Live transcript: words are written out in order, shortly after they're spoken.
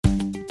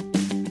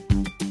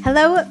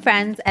Hello,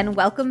 friends, and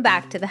welcome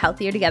back to the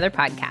Healthier Together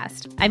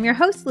podcast. I'm your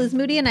host, Liz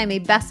Moody, and I'm a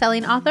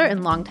best-selling author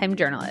and longtime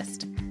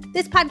journalist.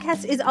 This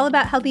podcast is all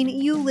about helping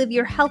you live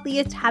your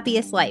healthiest,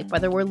 happiest life,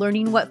 whether we're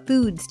learning what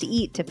foods to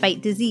eat to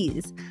fight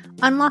disease,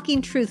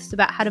 unlocking truths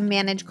about how to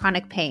manage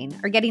chronic pain,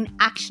 or getting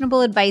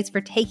actionable advice for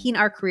taking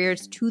our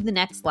careers to the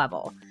next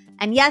level.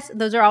 And yes,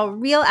 those are all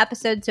real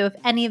episodes, so if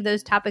any of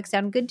those topics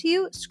sound good to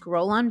you,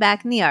 scroll on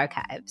back in the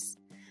archives.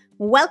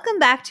 Welcome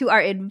back to our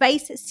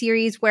advice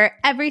series where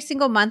every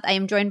single month I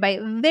am joined by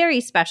very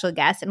special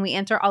guests and we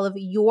answer all of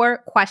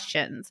your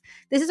questions.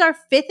 This is our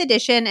 5th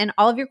edition and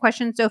all of your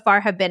questions so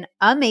far have been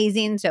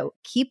amazing, so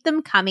keep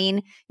them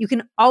coming. You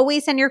can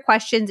always send your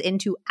questions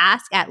into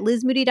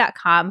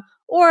ask@lizmoody.com,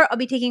 or I'll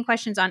be taking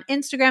questions on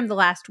Instagram the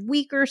last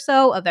week or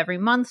so of every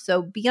month,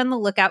 so be on the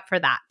lookout for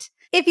that.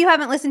 If you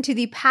haven't listened to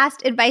the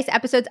past advice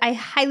episodes, I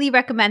highly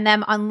recommend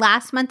them. On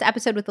last month's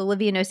episode with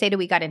Olivia Noceda,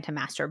 we got into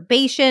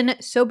masturbation,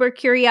 sober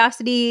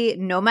curiosity,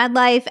 nomad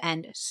life,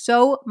 and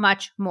so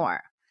much more.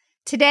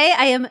 Today,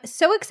 I am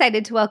so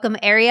excited to welcome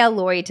Arielle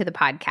Lorre to the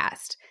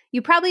podcast.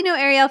 You probably know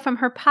Arielle from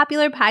her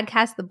popular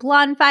podcast, The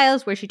Blonde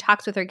Files, where she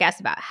talks with her guests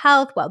about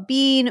health,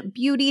 well-being,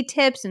 beauty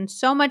tips, and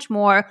so much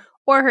more,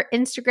 or her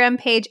Instagram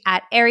page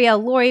at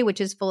Arielle Lorre, which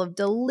is full of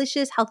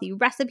delicious, healthy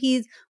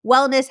recipes,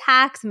 wellness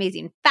hacks,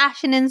 amazing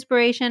fashion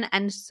inspiration,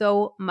 and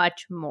so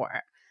much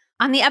more.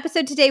 On the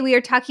episode today, we are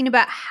talking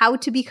about how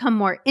to become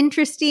more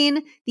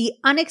interesting, the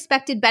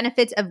unexpected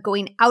benefits of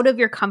going out of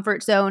your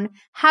comfort zone,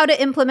 how to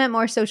implement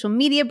more social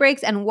media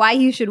breaks and why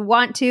you should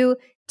want to,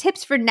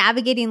 tips for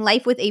navigating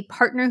life with a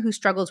partner who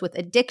struggles with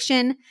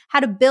addiction, how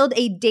to build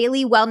a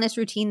daily wellness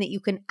routine that you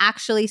can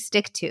actually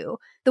stick to,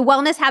 the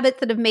wellness habits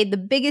that have made the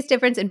biggest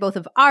difference in both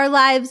of our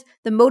lives,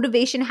 the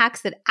motivation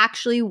hacks that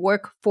actually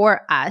work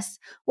for us,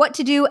 what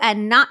to do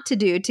and not to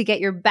do to get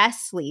your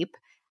best sleep,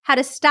 how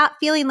to stop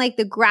feeling like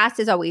the grass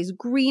is always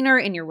greener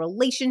in your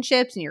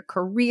relationships, in your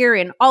career,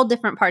 in all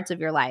different parts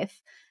of your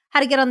life, how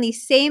to get on the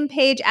same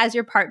page as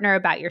your partner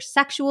about your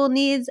sexual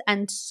needs,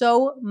 and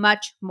so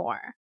much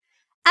more.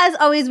 As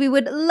always, we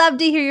would love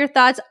to hear your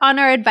thoughts on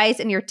our advice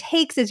and your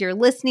takes as you're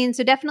listening,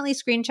 so definitely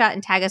screenshot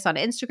and tag us on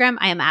Instagram.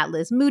 I am at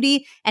Liz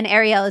Moody, and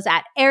Arielle is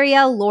at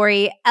Arielle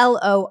Lorre,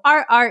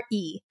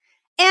 Lorre.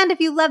 And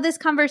if you love this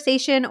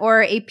conversation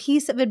or a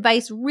piece of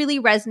advice really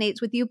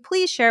resonates with you,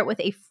 please share it with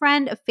a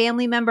friend, a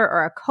family member,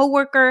 or a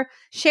coworker.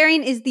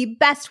 Sharing is the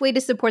best way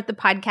to support the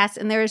podcast,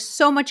 and there is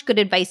so much good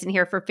advice in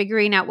here for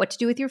figuring out what to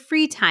do with your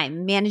free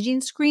time, managing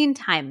screen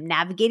time,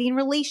 navigating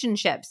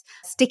relationships,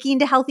 sticking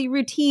to healthy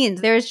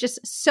routines. There is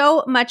just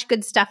so much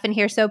good stuff in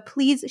here, so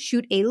please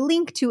shoot a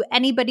link to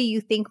anybody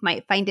you think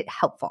might find it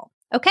helpful.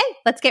 Okay,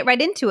 let's get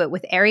right into it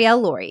with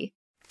Arielle Lorre.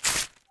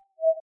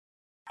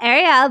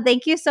 Arielle,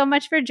 thank you so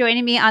much for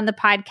joining me on the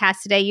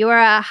podcast today. You are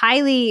a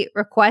highly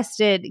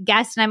requested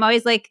guest, and I'm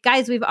always like,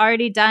 guys, we've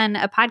already done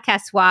a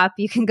podcast swap.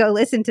 You can go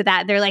listen to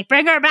that. They're like,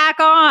 bring her back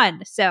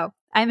on. So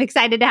I'm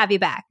excited to have you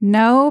back.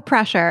 No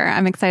pressure.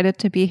 I'm excited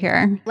to be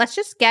here. Let's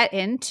just get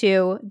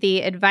into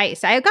the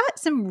advice. I got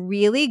some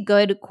really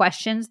good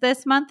questions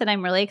this month, and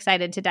I'm really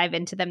excited to dive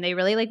into them. They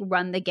really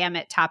run the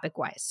gamut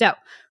topic-wise. So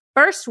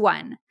first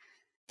one,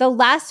 the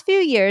last few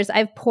years,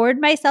 I've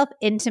poured myself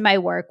into my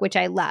work, which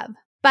I love.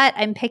 But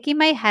I'm picking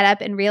my head up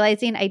and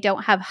realizing I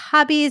don't have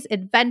hobbies,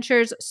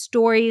 adventures,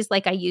 stories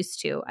like I used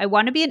to. I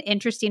want to be an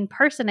interesting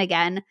person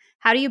again.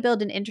 How do you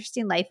build an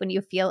interesting life when you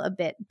feel a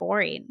bit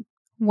boring?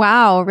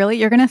 Wow, really?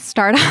 You're going to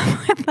start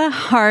off with the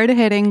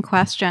hard-hitting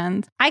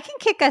questions. I can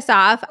kick us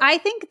off. I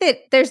think that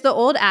there's the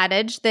old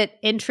adage that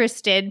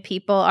interested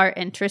people are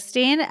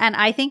interesting. And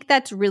I think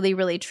that's really,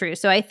 really true.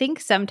 So I think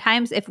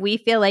sometimes if we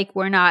feel like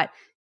we're not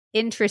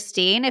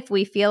interesting, if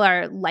we feel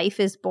our life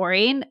is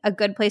boring, a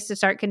good place to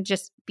start can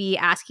just be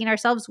asking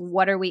ourselves,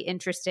 what are we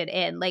interested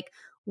in? Like,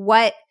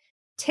 what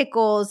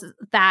tickles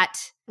that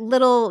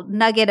little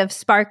nugget of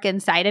spark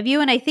inside of you?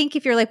 And I think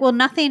if you're like, well,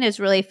 nothing is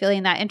really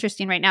feeling that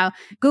interesting right now,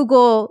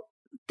 Google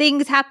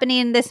things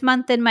happening this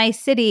month in my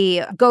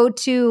city. Go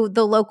to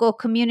the local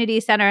community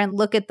center and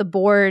look at the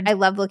board. I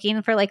love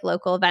looking for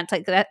local events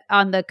like that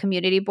on the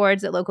community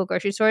boards at local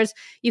grocery stores.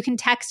 You can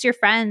text your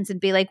friends and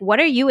be like, what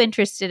are you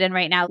interested in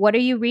right now? What are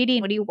you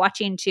reading? What are you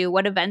watching to?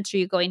 What events are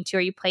you going to?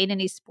 Are you playing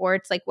any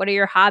sports? What are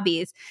your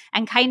hobbies?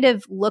 And kind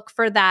of look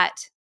for that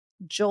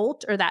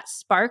jolt or that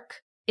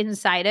spark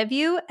inside of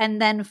you,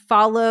 and then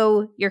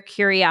follow your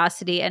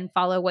curiosity and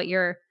follow what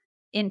you're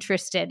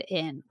interested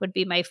in would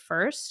be my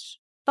first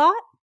thought.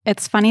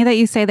 It's funny that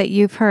you say that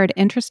you've heard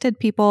interested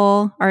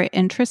people are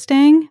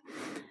interesting.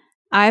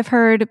 I've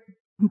heard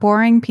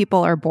boring people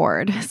are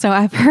bored. So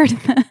I've heard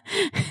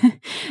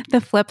the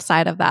flip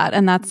side of that.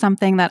 And that's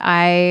something that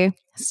I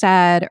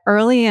said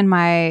early in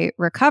my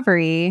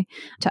recovery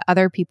to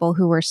other people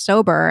who were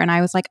sober. And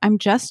I was like, I'm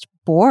just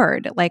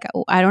bored.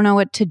 I don't know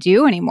what to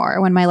do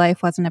anymore, when my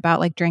life wasn't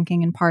about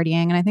drinking and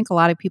partying. And I think a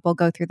lot of people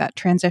go through that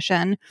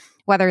transition,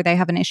 whether they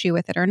have an issue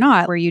with it or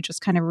not, where you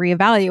just kind of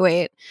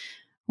reevaluate,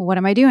 what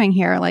am I doing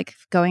here?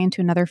 Going into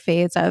another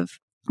phase of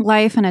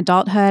life and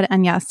adulthood.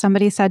 And yes,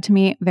 somebody said to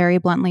me very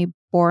bluntly,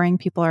 boring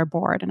people are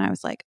bored. And I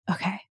was like,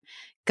 okay,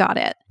 Got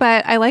it.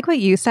 But I like what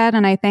you said.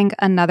 And I think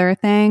another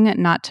thing,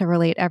 not to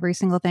relate every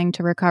single thing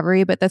to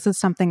recovery, but this is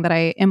something that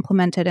I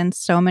implemented in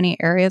so many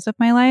areas of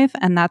my life.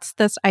 And that's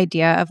this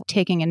idea of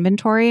taking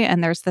inventory.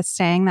 And there's this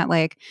saying that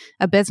like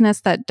a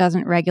business that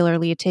doesn't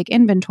regularly take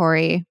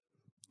inventory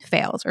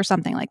fails or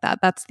something like that.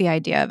 That's the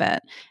idea of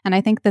it. And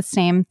I think the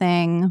same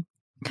thing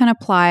can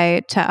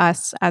apply to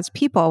us as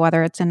people,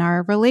 whether it's in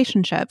our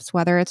relationships,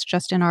 whether it's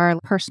just in our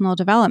personal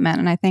development.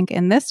 And I think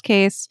in this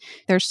case,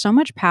 there's so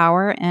much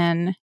power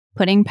in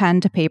putting pen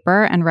to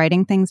paper and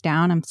writing things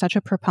down. I'm such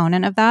a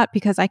proponent of that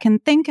because I can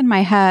think in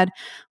my head,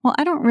 well,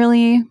 I don't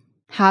really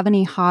have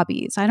any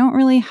hobbies. I don't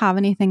really have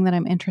anything that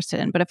I'm interested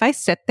in. But if I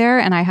sit there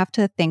and I have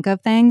to think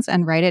of things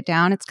and write it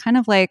down, it's kind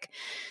of like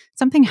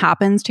something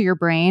happens to your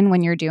brain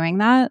when you're doing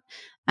that.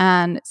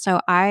 And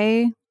so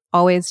I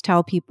always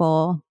tell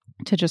people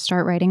to just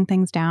start writing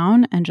things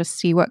down and just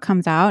see what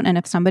comes out. And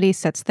if somebody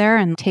sits there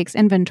and takes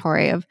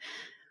inventory of,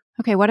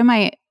 okay, what am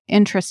I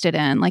interested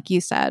in? Like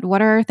you said,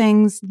 what are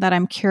things that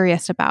I'm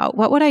curious about?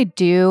 What would I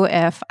do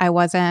if I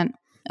wasn't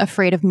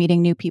afraid of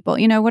meeting new people?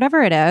 You know,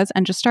 whatever it is,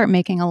 and just start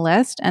making a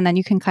list. And then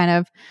you can kind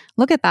of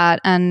look at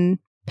that and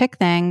pick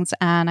things.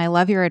 And I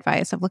love your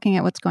advice of looking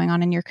at what's going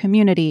on in your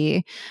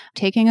community,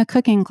 taking a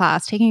cooking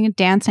class, taking a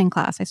dancing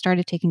class. I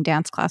started taking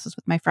dance classes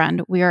with my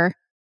friend. We are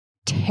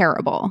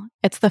terrible.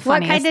 It's the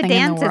funniest thing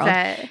in the world. What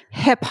kind of dance is it?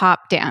 Hip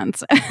hop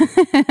dance.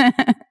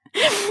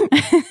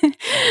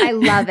 I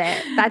love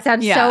it. That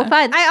sounds so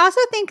fun. I also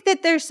think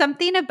that there's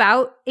something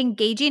about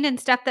engaging in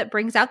stuff that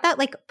brings out that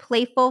like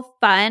playful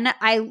fun,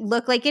 I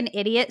look like an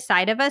idiot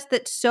side of us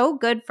that's so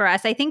good for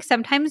us. I think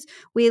sometimes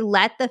we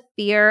let the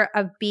fear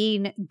of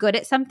being good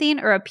at something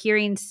or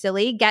appearing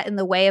silly get in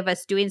the way of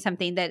us doing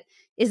something that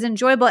is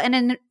enjoyable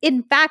and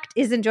in fact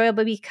is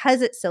enjoyable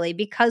because it's silly,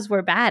 because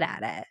we're bad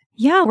at it.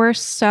 Yeah, we're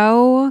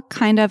so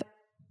kind of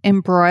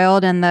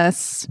embroiled in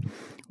this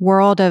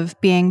world of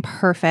being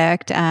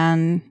perfect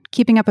and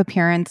keeping up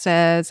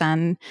appearances.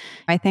 And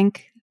I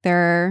think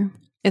there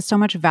is so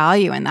much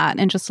value in that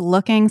and just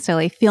looking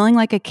silly, feeling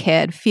like a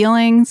kid,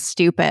 feeling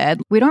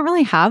stupid. We don't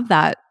really have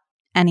that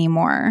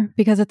anymore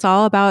because it's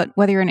all about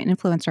whether you're an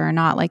influencer or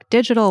not, like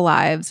digital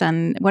lives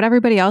and what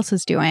everybody else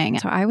is doing.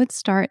 So I would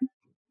start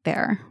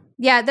there.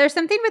 Yeah, there's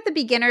something with the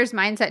beginner's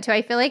mindset too.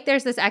 I feel like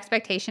there's this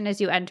expectation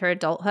as you enter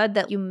adulthood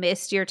that you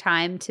missed your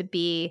time to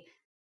be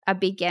a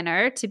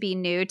beginner, to be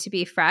new, to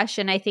be fresh.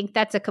 And I think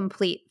that's a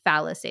complete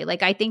fallacy.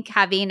 Like I think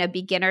having a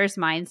beginner's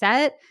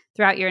mindset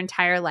throughout your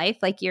entire life,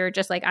 like you're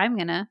just like, I'm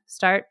going to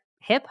start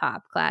hip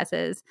hop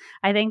classes.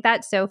 I think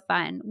that's so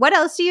fun. What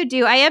else do you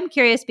do? I am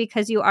curious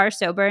because you are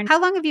sober.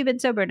 How long have you been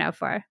sober now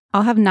for?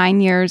 I'll have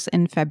 9 years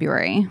in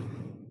February.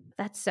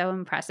 That's so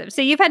impressive.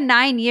 So you've had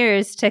 9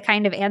 years to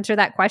kind of answer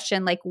that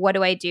question, like, what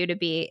do I do to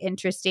be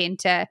interesting,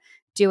 to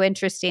do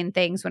interesting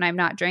things when I'm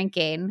not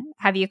drinking?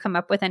 Have you come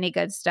up with any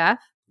good stuff?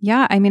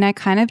 Yeah, I mean, I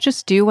kind of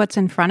just do what's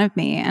in front of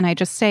me and I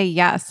just say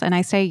yes. And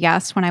I say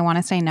yes when I want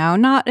to say no,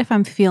 not if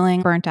I'm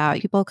feeling burnt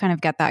out. People kind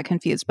of get that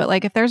confused. But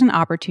like if there's an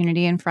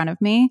opportunity in front of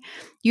me,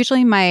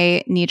 usually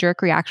my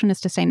knee-jerk reaction is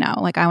to say no.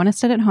 Like I want to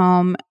sit at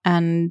home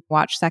and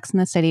watch Sex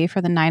and the City for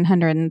the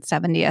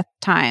 970th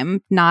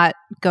time, not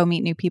go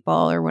meet new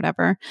people or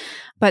whatever.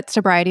 But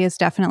sobriety has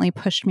definitely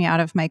pushed me out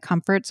of my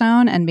comfort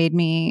zone and made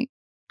me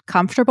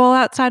comfortable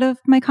outside of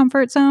my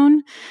comfort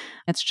zone.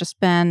 It's just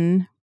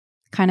been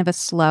kind of a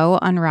slow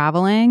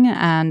unraveling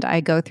and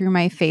I go through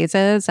my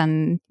phases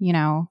and, you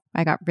know,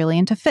 I got really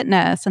into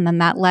fitness and then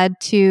that led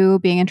to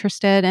being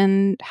interested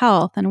in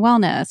health and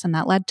wellness and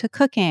that led to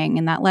cooking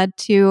and that led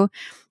to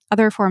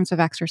other forms of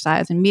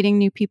exercise and meeting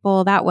new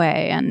people that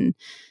way and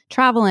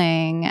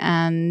traveling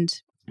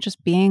and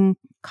just being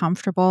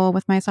comfortable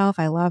with myself.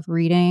 I love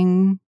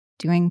reading,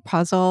 doing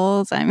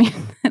puzzles. I mean,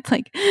 it's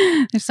like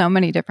there's so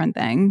many different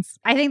things.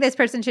 I think this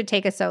person should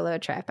take a solo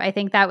trip. I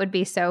think that would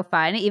be so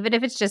fun. Even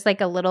if it's just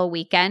like a little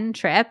weekend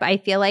trip, I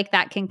feel like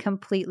that can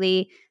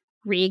completely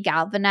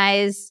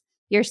re-galvanize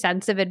your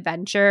sense of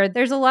adventure.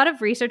 There's a lot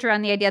of research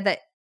around the idea that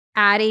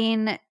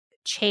adding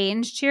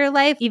change to your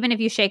life, even if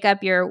you shake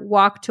up your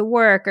walk to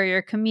work or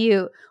your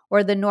commute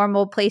or the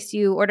normal place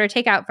you order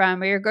takeout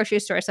from or your grocery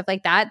store, stuff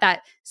like that,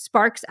 that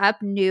sparks up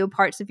new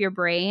parts of your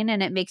brain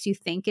and it makes you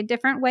think in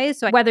different ways.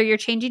 So whether you're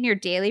changing your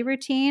daily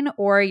routine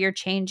or you're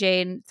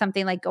changing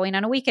something like going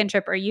on a weekend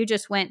trip or you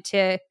just went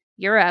to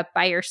Europe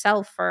by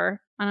yourself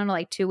for, I don't know,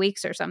 like 2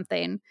 weeks or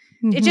something.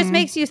 Mm-hmm. It just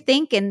makes you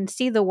think and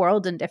see the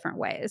world in different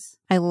ways.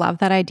 I love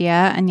that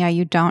idea. And yeah,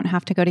 you don't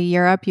have to go to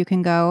Europe. You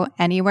can go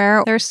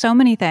anywhere. There's so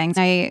many things.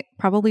 I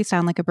probably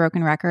sound like a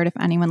broken record if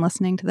anyone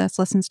listening to this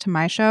listens to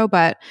my show,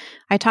 but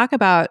I talk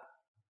about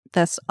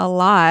this a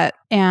lot.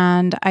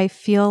 And I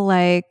feel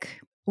like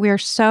we're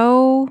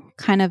so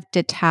kind of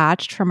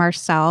detached from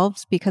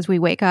ourselves because we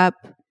wake up,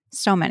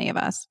 so many of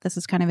us, this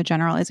is kind of a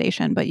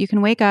generalization, but you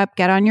can wake up,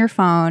 get on your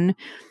phone,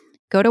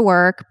 go to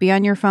work, be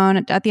on your phone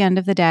at the end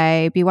of the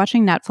day, be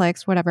watching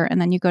Netflix, whatever,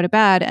 and then you go to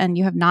bed and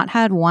you have not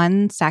had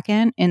 1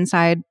 second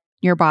inside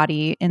your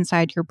body,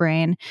 inside your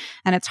brain.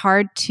 And it's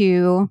hard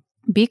to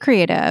be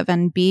creative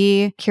and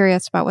be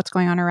curious about what's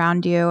going on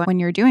around you. When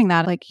you're doing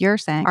that, like you're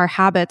saying, our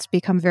habits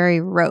become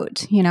very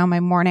rote. You know, my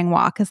morning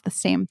walk is the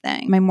same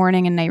thing. My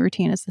morning and night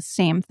routine is the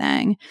same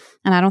thing.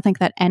 And I don't think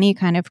that any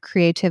kind of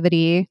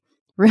creativity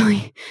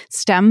really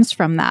stems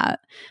from that,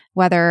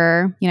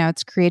 whether, you know,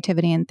 it's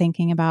creativity in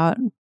thinking about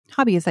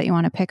hobbies that you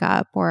want to pick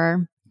up,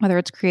 or whether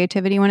it's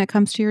creativity when it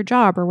comes to your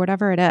job or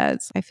whatever it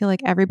is. I feel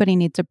like everybody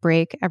needs a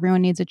break.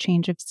 Everyone needs a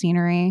change of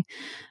scenery.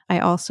 I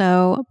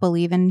also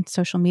believe in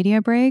social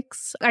media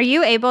breaks. Are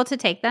you able to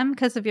take them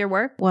because of your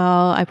work?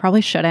 Well, I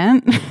probably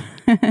shouldn't.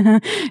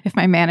 If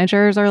my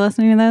managers are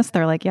listening to this,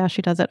 they're like, yeah,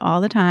 she does it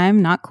all the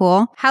time. Not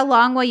cool. How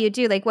long will you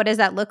do? Like, what does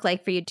that look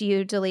like for you? Do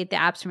you delete the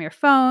apps from your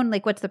phone?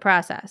 Like, what's the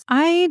process?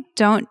 I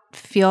don't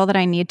feel that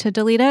I need to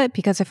delete it,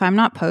 because if I'm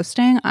not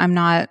posting, I'm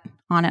not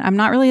on it. I'm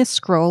not really a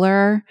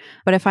scroller,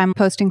 but if I'm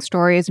posting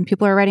stories and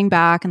people are writing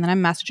back, and then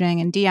I'm messaging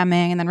and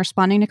DMing and then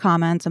responding to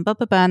comments and blah,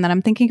 blah, blah, and then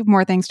I'm thinking of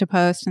more things to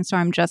post. And so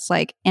I'm just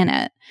like in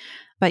it.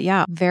 But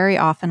yeah, very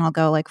often I'll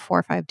go like 4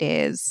 or 5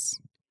 days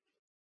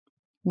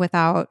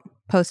without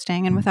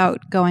posting and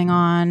without going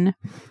on.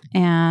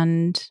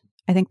 And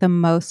I think the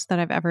most that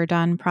I've ever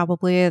done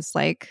probably is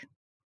like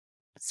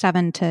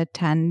 7 to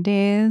 10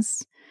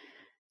 days.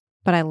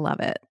 But I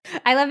love it.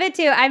 I love it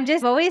too. I'm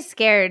just always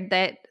scared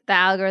that the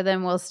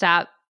algorithm will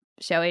stop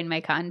showing my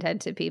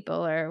content to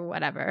people or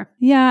whatever.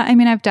 Yeah. I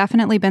mean, I've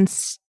definitely been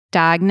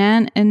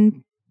stagnant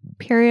in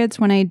periods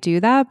when I do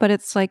that, but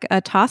it's like a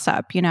toss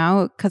up, you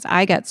know, because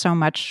I get so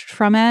much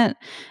from it.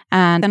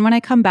 And then when I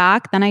come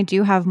back, then I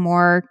do have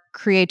more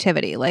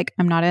creativity. Like,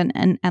 I'm not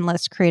an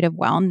endless creative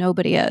well.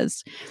 Nobody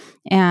is.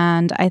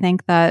 And I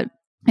think that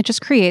it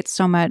just creates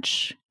so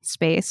much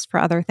space for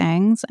other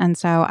things. And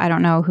so I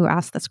don't know who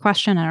asked this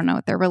question. I don't know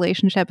what their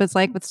relationship is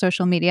like with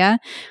social media.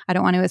 I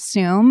don't want to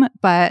assume,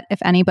 but if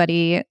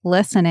anybody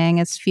listening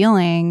is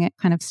feeling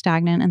kind of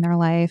stagnant in their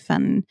life,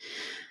 and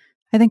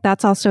I think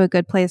that's also a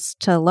good place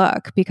to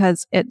look,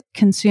 because it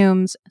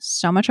consumes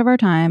so much of our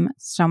time,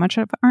 so much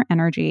of our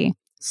energy,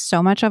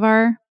 so much of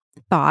our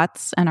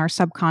thoughts and our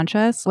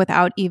subconscious,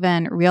 without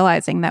even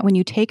realizing that when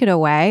you take it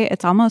away,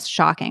 it's almost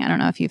shocking. I don't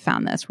know if you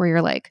found this, where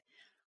you're like,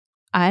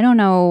 I don't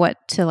know what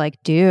to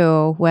like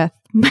do with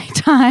my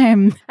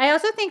time. I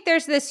also think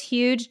there's this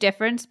huge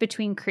difference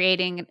between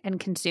creating and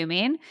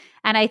consuming.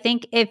 And I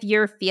think if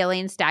you're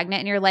feeling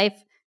stagnant in your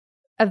life,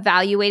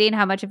 evaluating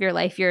how much of your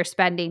life you're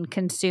spending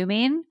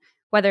consuming,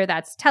 whether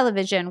that's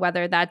television,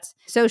 whether that's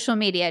social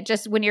media,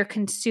 just when you're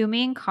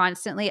consuming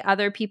constantly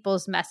other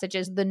people's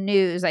messages, the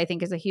news, I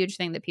think, is a huge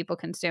thing that people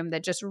consume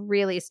that just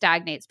really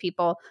stagnates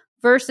people,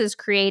 versus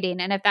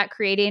creating. And if that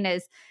creating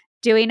is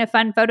doing a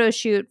fun photo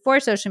shoot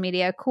for social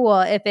media, cool.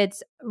 If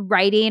it's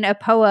writing a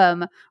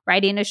poem,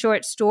 writing a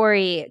short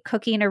story,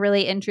 cooking a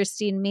really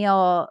interesting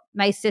meal.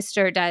 My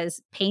sister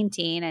does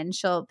painting, and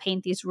she'll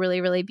paint these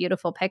really, really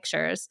beautiful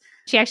pictures.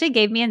 She actually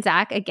gave me and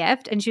Zach a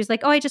gift, and she was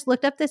like, oh, I just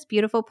looked up this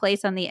beautiful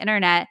place on the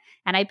internet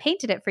and I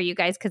painted it for you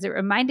guys because it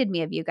reminded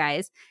me of you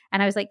guys.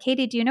 And I was like,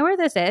 Katie, do you know where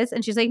this is?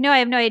 And she's like, no, I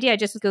have no idea. I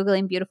just was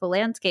Googling beautiful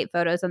landscape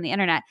photos on the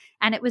internet.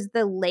 And it was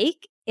the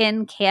lake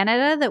in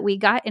Canada that we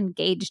got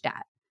engaged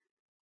at.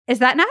 Is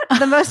that not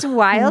the most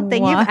wild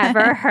thing you've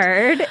ever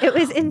heard? It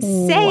was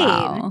insane.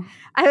 Wow.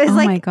 I was oh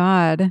like, my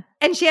God.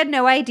 And she had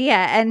no idea.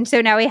 And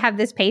so now we have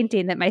this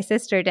painting that my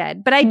sister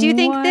did. But I do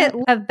think that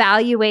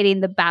evaluating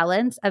the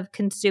balance of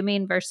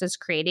consuming versus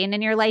creating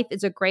in your life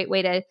is a great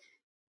way to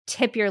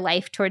tip your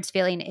life towards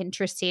feeling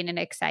interesting and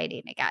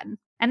exciting again.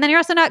 And then you're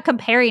also not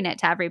comparing it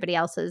to everybody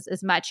else's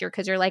as much,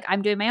 because you're like,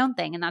 I'm doing my own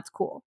thing, and that's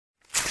cool.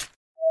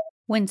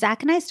 When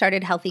Zach and I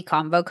started Healthy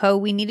Convo Co.,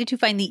 we needed to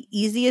find the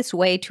easiest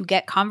way to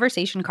get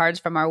conversation cards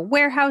from our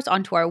warehouse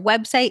onto our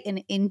website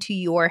and into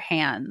your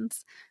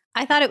hands.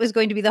 I thought it was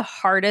going to be the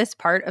hardest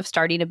part of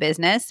starting a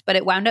business, but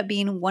it wound up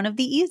being one of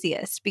the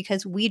easiest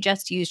because we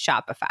just use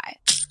Shopify.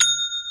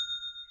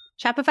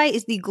 Shopify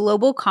is the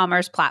global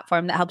commerce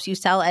platform that helps you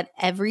sell at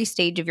every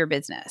stage of your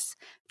business.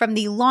 From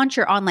the launch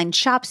your online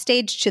shop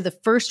stage to the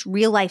first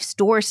real-life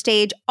store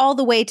stage, all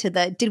the way to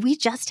the did we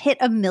just hit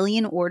 1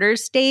 million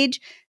orders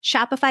stage,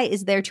 Shopify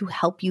is there to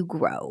help you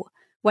grow.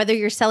 Whether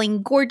you're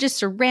selling gorgeous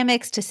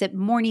ceramics to sip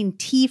morning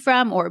tea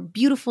from, or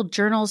beautiful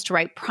journals to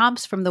write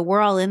prompts from the We're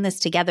All In This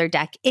Together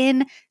deck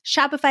in,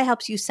 Shopify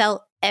helps you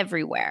sell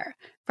everywhere.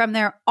 From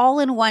their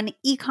all-in-one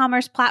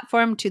e-commerce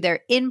platform to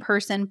their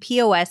in-person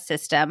POS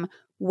system,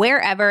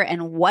 wherever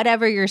and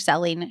whatever you're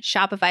selling,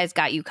 Shopify's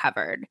got you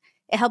covered.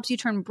 It helps you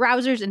turn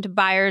browsers into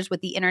buyers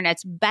with the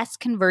internet's best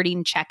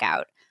converting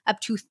checkout,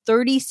 up to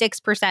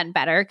 36%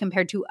 better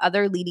compared to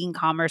other leading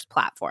commerce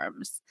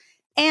platforms.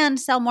 And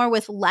sell more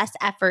with less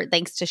effort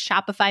thanks to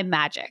Shopify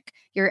Magic,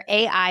 your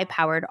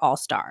AI-powered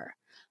all-star.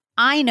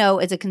 I know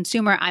as a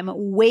consumer, I'm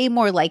way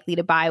more likely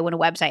to buy when a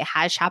website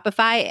has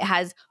Shopify. It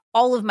has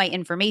all of my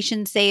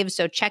information saved,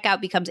 so checkout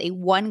becomes a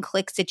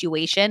one-click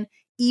situation,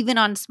 even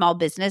on small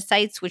business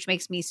sites, which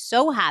makes me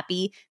so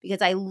happy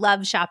because I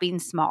love shopping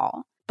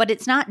small. But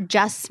it's not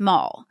just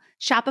small.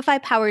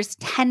 Shopify powers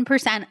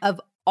 10% of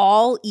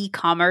all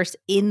e-commerce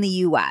in the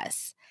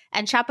US.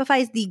 And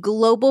Shopify is the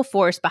global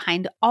force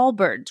behind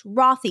Allbirds,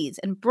 Rothy's,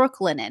 and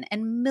Brooklinen,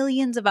 and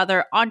millions of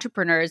other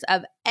entrepreneurs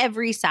of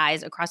every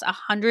size across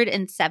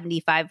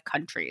 175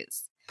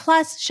 countries.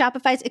 Plus,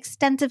 Shopify's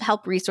extensive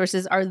help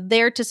resources are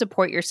there to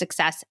support your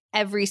success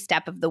every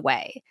step of the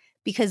way,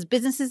 because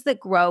businesses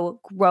that grow,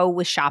 grow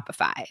with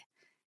Shopify.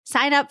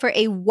 Sign up for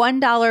a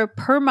 $1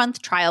 per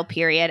month trial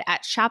period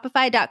at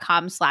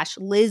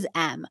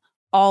shopify.com/LizM,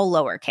 all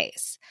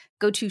lowercase.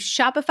 Go to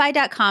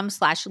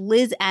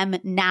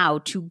shopify.com/LizM now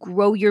to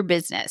grow your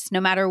business, no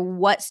matter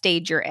what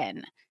stage you're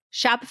in.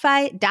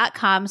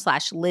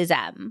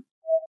 Shopify.com/LizM.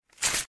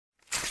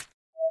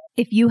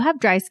 If you have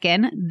dry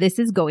skin, this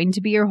is going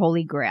to be your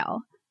holy grail.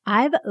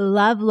 I've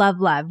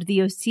loved the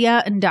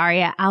Osea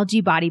Undaria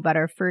Algae Body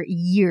Butter for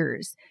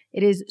years.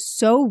 It is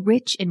so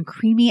rich and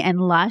creamy and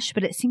lush,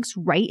 but it sinks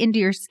right into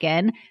your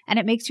skin and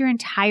it makes your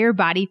entire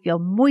body feel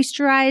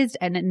moisturized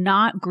and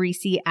not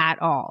greasy at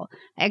all.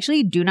 I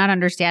actually do not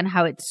understand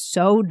how it's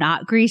so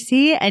not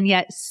greasy and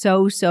yet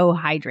so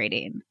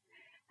hydrating.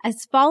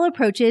 As fall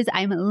approaches,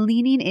 I'm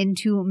leaning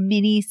into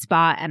mini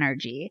spa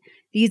energy.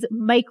 These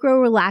micro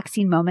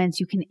relaxing moments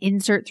you can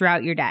insert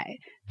throughout your day,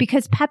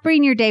 because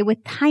peppering your day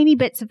with tiny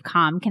bits of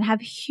calm can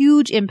have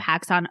huge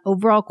impacts on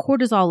overall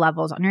cortisol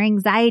levels, on your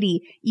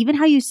anxiety, even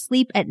how you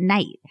sleep at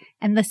night.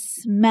 And the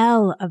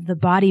smell of the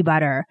body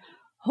butter,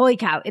 holy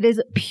cow, it is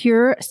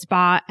pure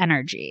spa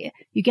energy.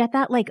 You get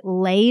that like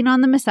laying on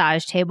the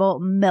massage table,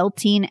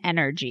 melting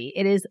energy.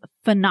 It is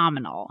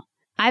phenomenal.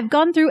 I've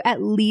gone through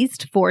at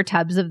least 4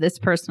 tubs of this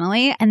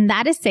personally, and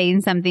that is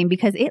saying something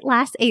because it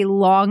lasts a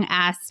long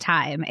ass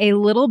time. A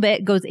little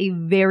bit goes a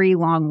very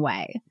long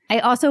way. I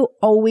also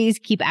always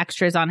keep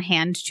extras on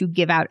hand to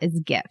give out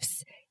as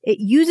gifts. It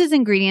uses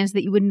ingredients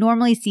that you would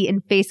normally see in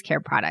face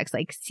care products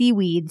like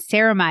seaweed,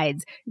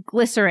 ceramides,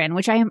 glycerin,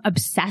 which I am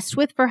obsessed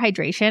with for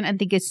hydration and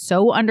think is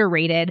so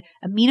underrated,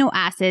 amino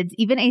acids,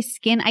 even a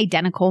skin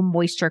identical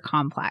moisture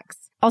complex.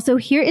 Also,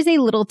 here is a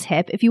little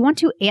tip. If you want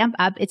to amp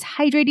up its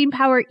hydrating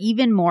power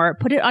even more,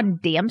 put it on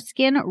damp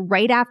skin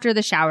right after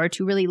the shower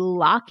to really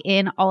lock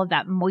in all of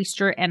that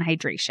moisture and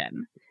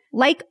hydration.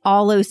 Like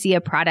all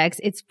Osea products,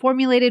 it's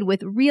formulated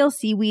with real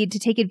seaweed to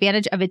take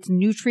advantage of its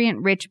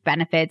nutrient-rich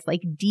benefits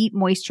like deep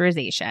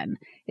moisturization.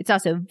 It's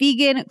also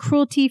vegan,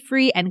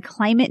 cruelty-free, and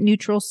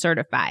climate-neutral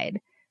certified.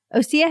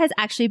 Osea has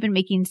actually been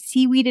making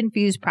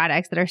seaweed-infused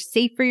products that are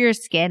safe for your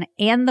skin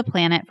and the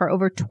planet for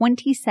over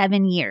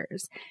 27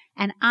 years.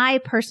 And I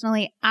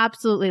personally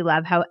absolutely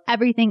love how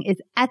everything is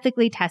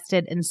ethically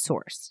tested and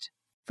sourced.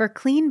 For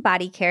clean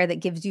body care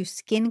that gives you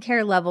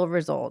skincare level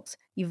results,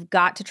 you've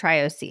got to try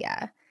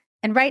Osea.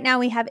 And right now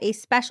we have a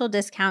special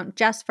discount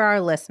just for our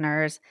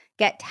listeners.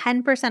 Get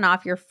 10%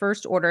 off your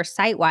first order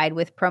site-wide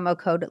with promo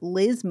code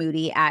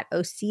LizMoody at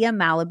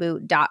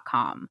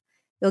OseaMalibu.com.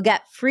 You'll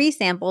get free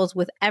samples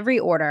with every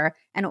order,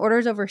 and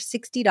orders over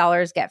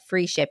 $60 get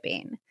free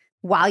shipping.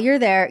 While you're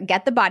there,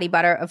 get the body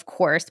butter, of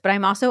course, but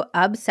I'm also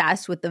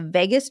obsessed with the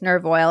Vagus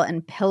Nerve Oil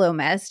and Pillow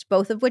Mist,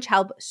 both of which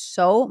help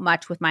so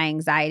much with my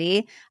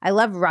anxiety. I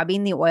love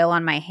rubbing the oil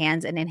on my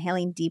hands and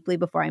inhaling deeply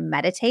before I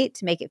meditate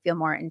to make it feel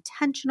more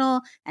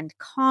intentional and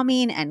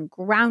calming and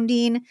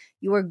grounding.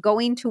 You are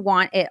going to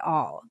want it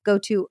all. Go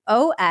to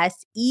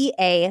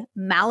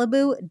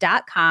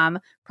OSEAMalibu.com,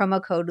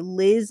 promo code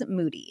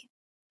LizMoody.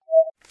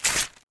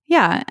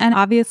 Yeah. And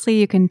obviously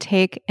you can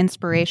take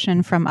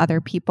inspiration from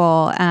other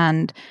people.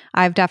 And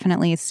I've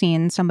definitely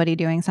seen somebody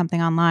doing something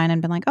online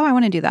and been like, oh, I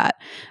want to do that.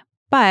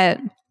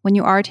 But when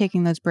you are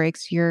taking those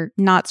breaks, you're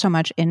not so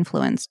much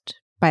influenced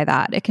by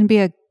that. It can be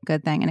a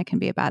good thing and it can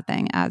be a bad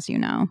thing, as you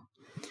know.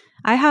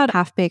 I had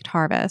Half Baked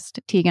Harvest,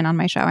 Tegan, on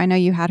my show. I know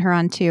you had her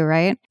on too,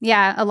 right?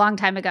 Yeah, a long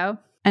time ago.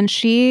 And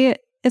she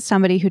is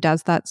somebody who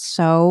does that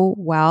so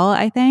well,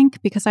 I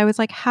think, because I was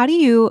like, how do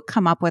you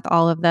come up with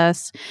all of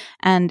this?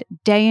 And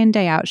day in,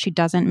 day out, she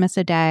doesn't miss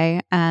a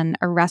day and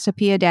a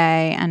recipe a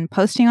day and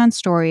posting on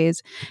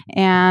stories.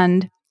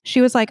 And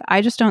she was like,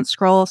 I just don't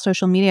scroll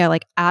social media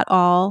like at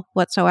all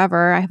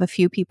whatsoever. I have a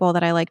few people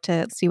that I like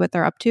to see what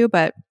they're up to,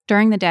 but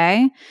during the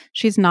day,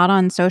 she's not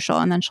on social.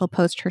 And then she'll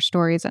post her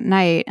stories at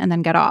night and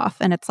then get off.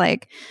 And it's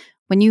like,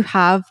 when you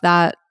have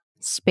that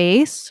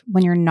space,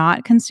 when you're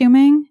not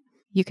consuming,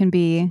 you can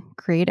be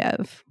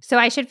creative. So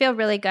I should feel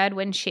really good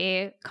when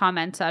she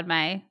comments on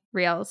my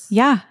reels.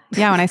 Yeah.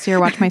 When I see her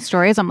watch my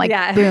stories, I'm like,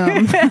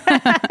 boom.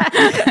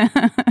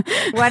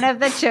 One of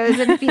the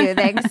chosen few.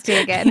 Thanks,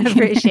 Tegan.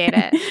 Appreciate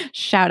it.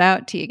 Shout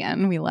out,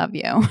 Tegan. We love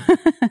you.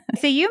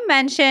 So you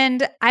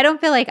mentioned, I don't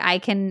feel like I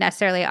can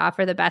necessarily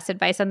offer the best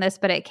advice on this,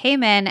 but it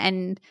came in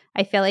and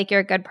I feel like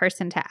you're a good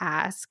person to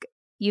ask.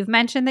 You've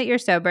mentioned that you're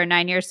sober,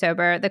 9 years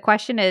sober. The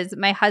question is,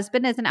 my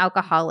husband is an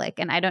alcoholic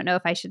and I don't know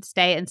if I should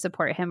stay and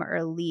support him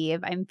or leave.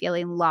 I'm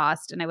feeling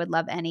lost and I would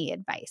love any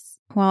advice.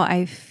 Well,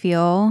 I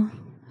feel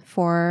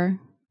for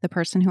the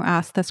person who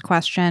asked this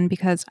question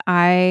because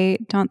I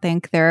don't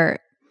think there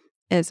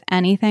is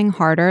anything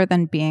harder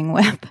than being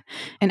with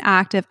an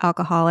active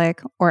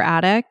alcoholic or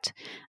addict.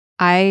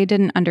 I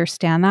didn't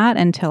understand that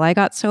until I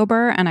got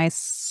sober and I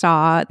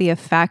saw the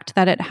effect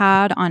that it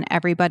had on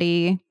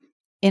everybody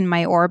in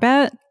my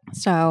orbit.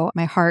 So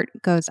my heart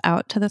goes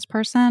out to this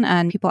person,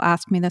 and people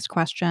ask me this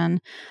question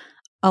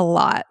a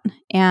lot.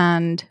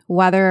 And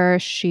whether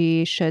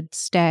she should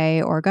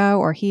stay or go,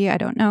 or he, I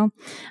don't know.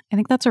 I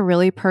think that's a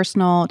really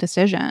personal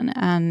decision.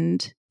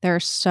 And there are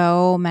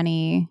so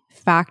many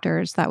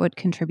factors that would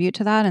contribute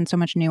to that and so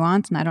much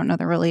nuance. And I don't know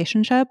the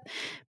relationship.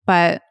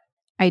 But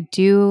I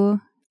do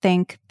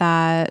think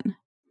that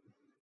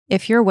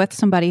if you're with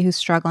somebody who's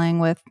struggling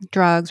with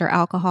drugs or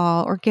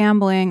alcohol or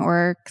gambling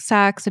or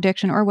sex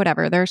addiction or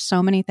whatever, there's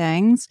so many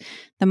things.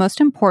 The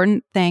most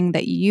important thing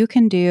that you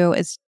can do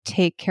is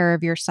take care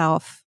of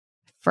yourself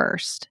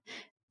first.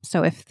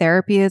 So if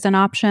therapy is an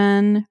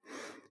option,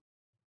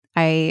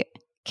 I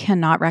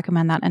cannot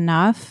recommend that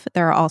enough.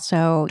 There are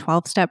also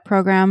 12-step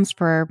programs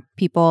for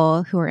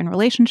people who are in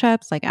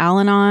relationships, like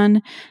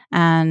Al-Anon,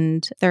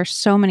 and there's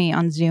so many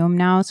on Zoom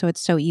now, so it's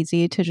so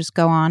easy to just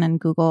go on and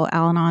Google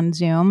Al-Anon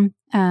Zoom.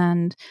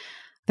 And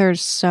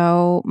there's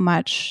so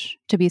much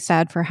to be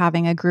said for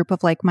having a group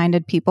of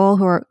like-minded people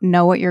who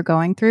know what you're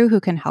going through, who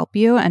can help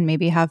you and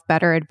maybe have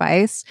better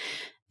advice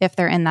if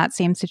they're in that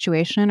same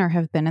situation or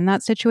have been in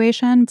that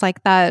situation. It's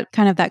like that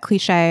kind of that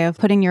cliche of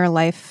putting your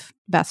life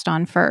vest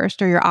on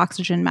first or your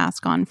oxygen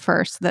mask on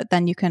first, so that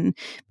then you can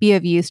be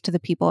of use to the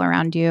people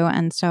around you.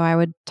 And so I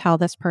would tell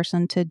this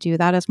person to do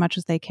that as much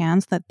as they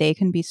can so that they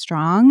can be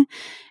strong.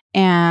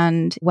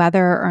 And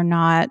whether or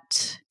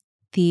not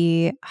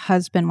the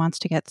husband wants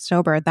to get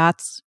sober,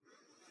 that's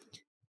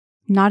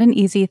not an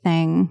easy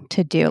thing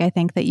to do. I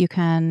think that you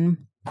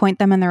can point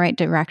them in the right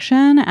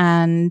direction,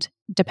 and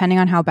depending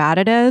on how bad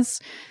it is,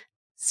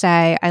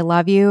 say, I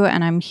love you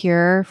and I'm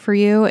here for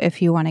you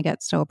if you want to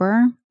get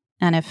sober.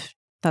 And if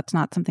that's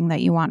not something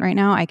that you want right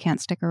now, I can't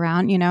stick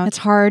around. You know, it's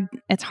hard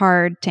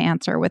to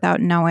answer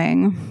without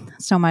knowing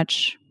so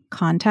much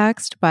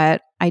context,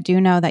 but I do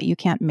know that you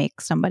can't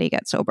make somebody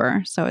get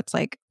sober. So it's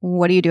like,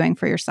 what are you doing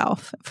for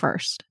yourself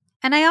first?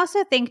 And I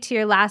also think, to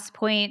your last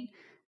point,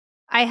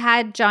 I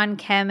had John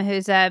Kim,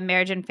 who's a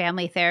marriage and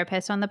family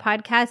therapist, on the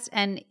podcast,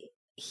 and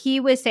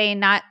he was saying,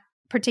 not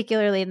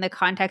particularly in the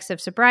context of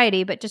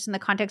sobriety, but just in the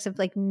context of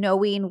like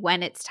knowing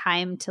when it's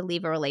time to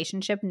leave a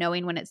relationship,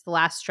 knowing when it's the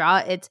last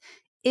straw.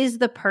 Is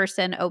the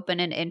person open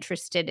and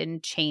interested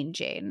in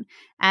changing?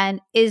 And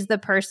is the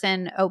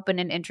person open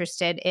and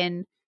interested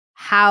in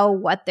how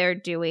what they're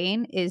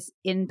doing is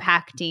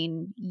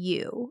impacting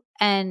you?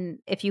 And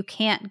if you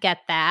can't get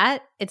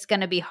that, it's going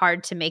to be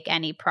hard to make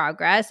any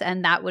progress.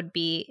 And that would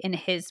be, in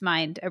his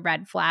mind, a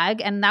red flag.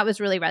 And that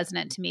was really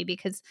resonant to me,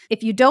 because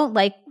if you don't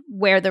like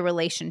where the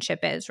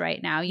relationship is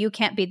right now, you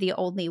can't be the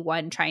only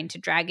one trying to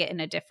drag it in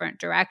a different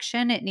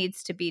direction. It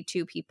needs to be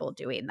two people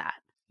doing that.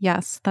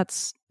 Yes,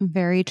 that's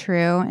very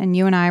true. And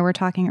you and I were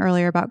talking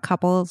earlier about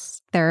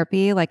couples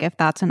therapy. Like, if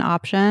that's an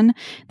option,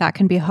 that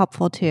can be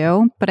helpful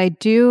too. But I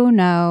do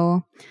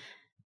know,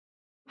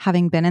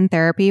 having been in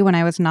therapy when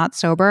I was not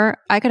sober,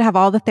 I could have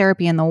all the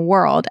therapy in the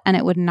world and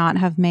it would not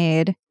have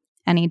made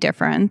any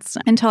difference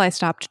until I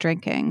stopped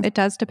drinking. It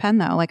does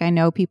depend though. Like, I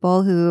know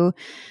people who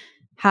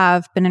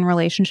have been in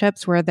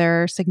relationships where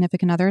their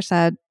significant other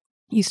said,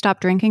 you stop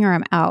drinking or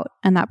I'm out.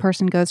 And that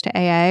person goes to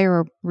AA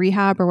or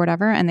rehab or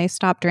whatever, and they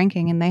stop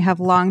drinking and they have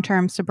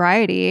long-term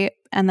sobriety.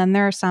 And then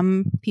there are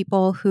some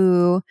people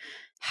who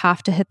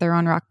have to hit their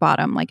own rock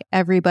bottom. Like,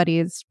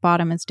 everybody's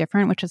bottom is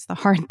different, which is the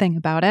hard thing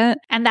about it.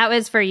 And that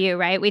was for you,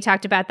 right? We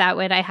talked about that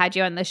when I had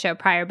you on the show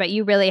prior, but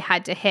you really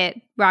had to hit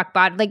rock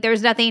bottom. Like, there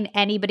was nothing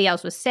anybody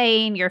else was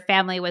saying. Your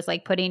family was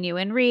like putting you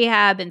in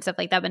rehab and stuff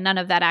like that, but none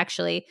of that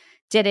actually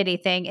did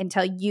anything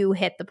until you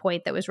hit the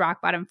point that was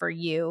rock bottom for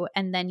you.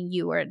 And then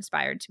you were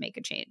inspired to make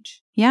a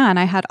change. Yeah. And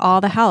I had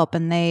all the help,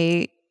 and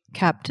they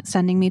kept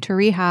sending me to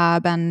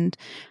rehab and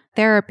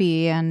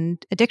therapy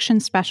and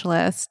addiction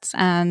specialists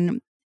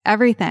and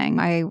everything.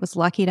 I was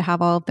lucky to have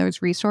all of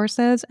those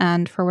resources.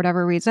 And for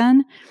whatever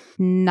reason,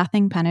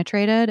 nothing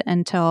penetrated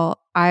until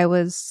I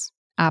was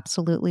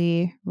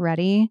absolutely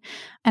ready.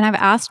 And I've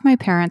asked my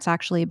parents,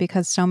 actually,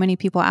 because so many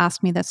people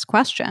ask me this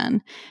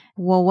question,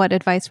 well, what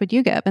advice would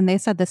you give? And they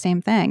said the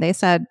same thing. They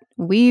said,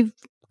 we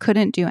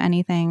couldn't do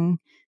anything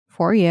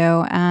for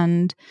you.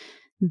 And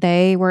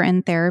they were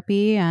in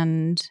therapy.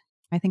 And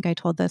I think I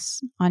told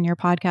this on your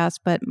podcast,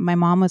 but my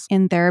mom was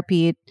in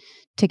therapy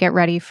to get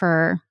ready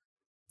for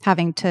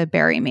having to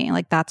bury me.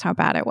 Like, that's how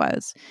bad it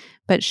was.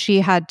 But she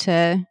had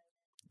to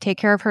take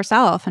care of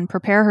herself and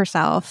prepare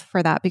herself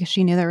for that, because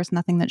she knew there was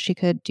nothing that she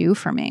could do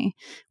for me,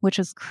 which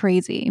is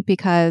crazy.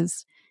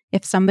 Because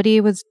if somebody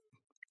was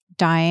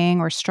dying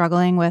or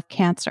struggling with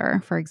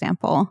cancer, for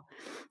example,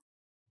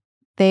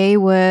 they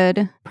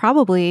would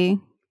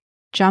probably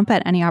jump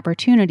at any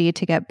opportunity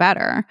to get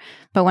better.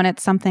 But when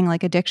it's something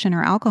like addiction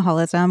or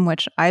alcoholism,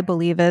 which I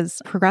believe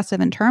is progressive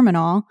and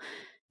terminal,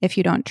 if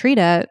you don't treat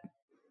it,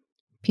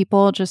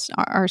 people just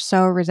are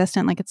so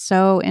resistant. Like, it's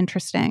so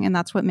interesting. And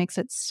that's what makes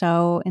it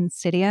so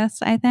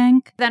insidious, I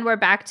think. Then we're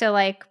back to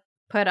like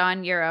put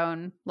on your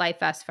own life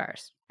vest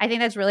first. I think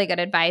that's really good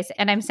advice.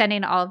 And I'm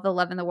sending all of the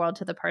love in the world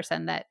to the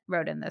person that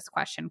wrote in this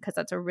question, because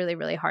that's a really,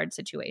 really hard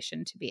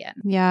situation to be in.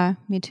 Yeah,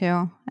 me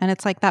too. And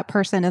it's like that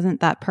person isn't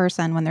that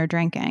person when they're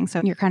drinking.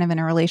 So you're kind of in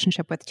a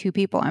relationship with two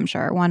people, I'm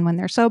sure. One when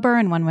they're sober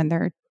and one when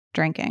they're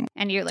drinking.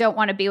 And you don't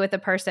want to be with a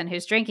person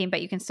who's drinking,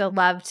 but you can still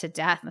love to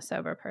death a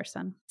sober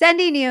person.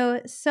 Sending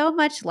you so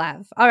much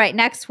love. All right,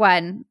 next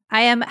one.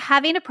 I am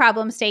having a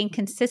problem staying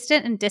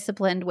consistent and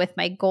disciplined with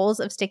my goals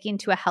of sticking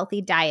to a healthy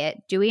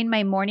diet, doing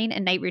my morning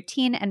and night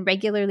routine, and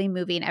regularly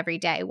moving every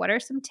day. What are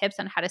some tips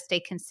on how to stay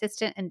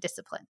consistent and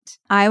disciplined?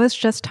 I was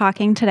just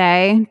talking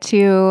today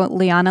to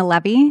Liana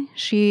Levy.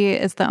 She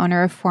is the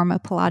owner of Forma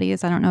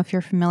Pilates. I don't know if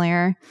you're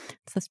familiar.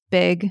 It's this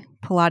big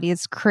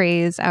Pilates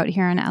craze out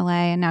here in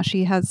LA, and now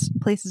she has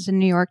places in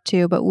New York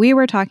too. But we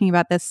were talking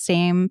about this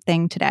same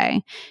thing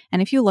today.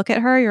 And if you look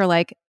at her, you're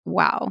like,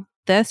 wow,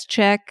 this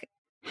chick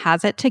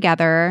has it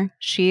together.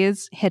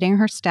 She's hitting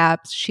her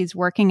steps. She's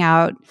working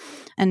out.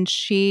 And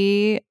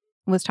she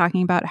was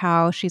talking about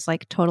how she's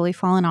like totally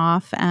fallen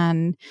off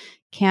and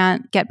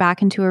can't get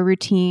back into a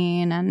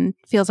routine and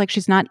feels like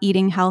she's not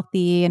eating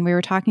healthy. And we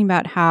were talking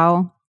about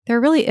how there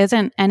really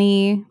isn't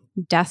any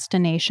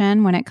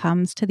destination when it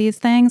comes to these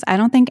things. I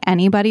don't think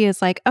anybody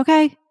is like,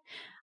 okay,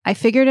 I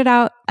figured it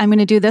out. I'm going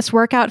to do this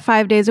workout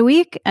 5 days a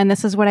week and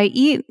this is what I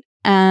eat.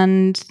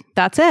 And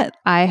that's it.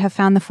 I have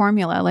found the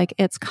formula. Like,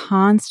 it's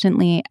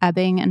constantly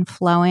ebbing and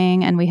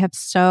flowing. And we have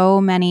so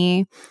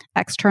many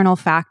external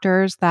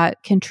factors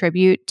that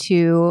contribute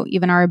to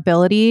even our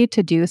ability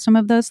to do some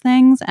of those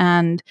things.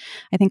 And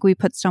I think we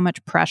put so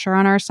much pressure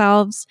on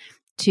ourselves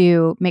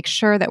to make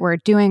sure that we're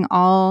doing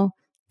all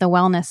the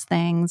wellness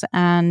things.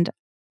 And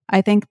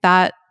I think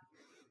that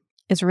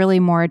is really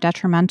more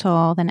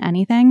detrimental than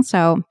anything.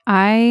 So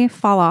I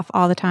fall off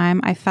all the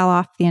time. I fell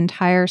off the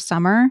entire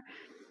summer.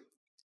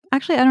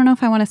 Actually, I don't know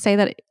if I want to say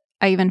that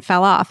I even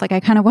fell off. Like, I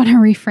kind of want to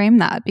reframe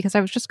that because I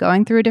was just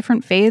going through a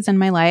different phase in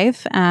my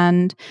life.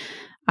 And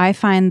I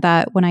find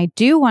that when I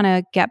do want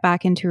to get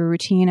back into a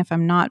routine, if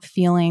I'm not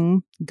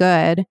feeling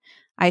good,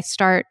 I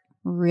start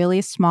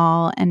really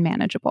small and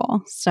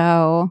manageable.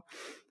 So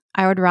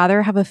I would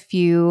rather have a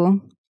few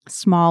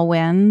small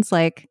wins,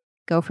 like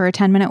go for a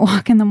 10-minute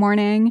walk in the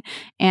morning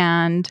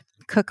and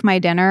cook my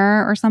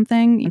dinner or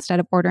something instead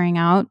of ordering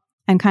out,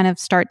 and kind of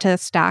start to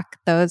stack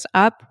those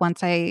up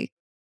once I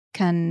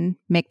can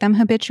make them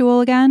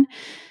habitual again,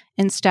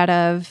 instead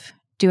of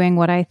doing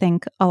what I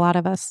think a lot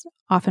of us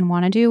often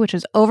want to do, which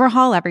is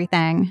overhaul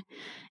everything.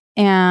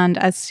 And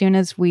as soon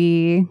as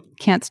we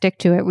can't stick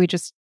to it, we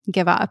just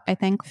give up. I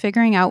think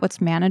figuring out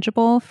what's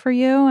manageable for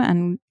you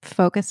and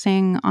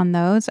focusing on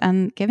those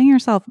and giving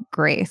yourself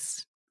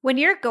grace. When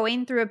you're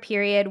going through a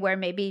period where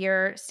maybe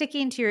you're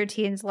sticking to your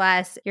routines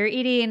less, you're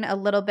eating a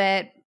little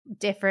bit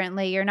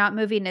differently, you're not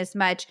moving as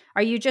much,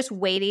 are you just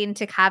waiting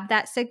to have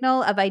that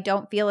signal of I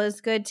don't feel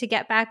as good to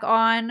get back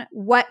on?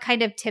 What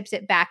kind of tips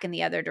it back in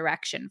the other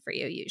direction for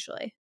you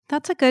usually?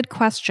 That's a good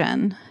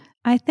question.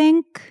 I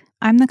think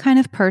I'm the kind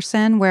of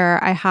person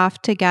where I have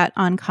to get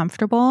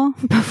uncomfortable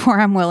before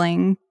I'm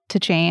willing to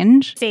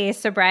change. See,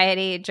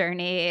 sobriety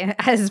journey,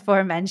 as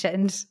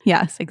aforementioned.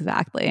 Yes,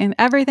 exactly.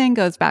 Everything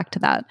goes back to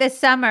that. This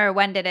summer,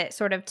 when did it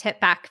sort of tip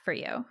back for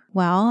you?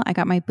 Well, I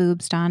got my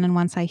boobs done. And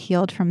once I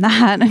healed from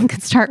that and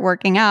could start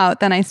working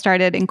out, then I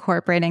started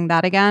incorporating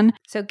that again.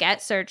 So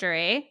get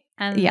surgery.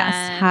 And yes,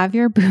 have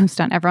your boobs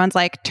done. Everyone's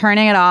like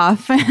turning it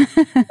off.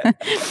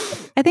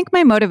 I think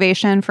my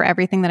motivation for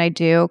everything that I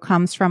do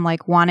comes from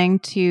like wanting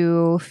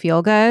to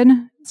feel good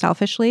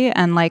selfishly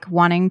and like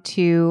wanting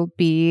to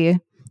be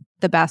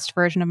the best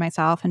version of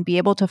myself and be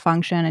able to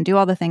function and do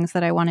all the things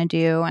that I want to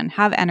do and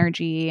have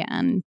energy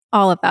and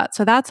all of that.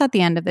 So that's at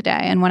the end of the day.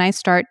 And when I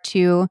start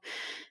to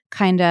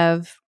kind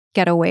of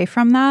get away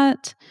from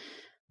that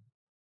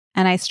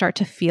and I start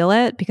to feel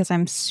it because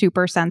I'm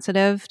super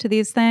sensitive to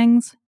these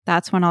things,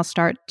 that's when I'll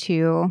start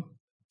to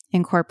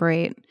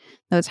incorporate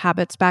those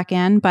habits back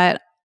in. But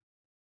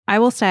I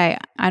will say,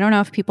 I don't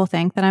know if people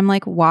think that I'm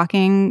like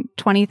walking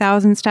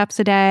 20,000 steps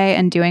a day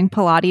and doing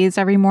Pilates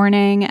every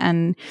morning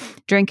and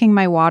drinking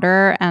my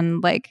water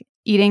and like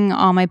eating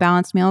all my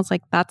balanced meals.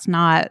 Like, that's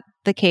not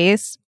the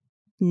case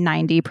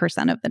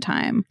 90% of the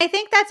time. I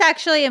think that's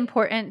actually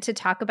important to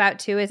talk about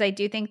too, is I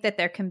do think that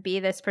there can be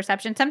this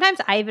perception. Sometimes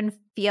I even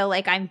feel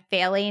like I'm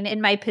failing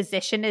in my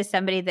position as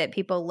somebody that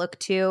people look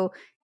to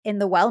in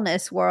the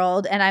wellness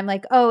world. And I'm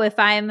like, oh, if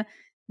I'm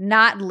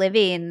not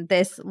living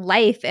this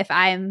life, if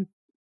I'm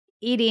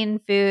eating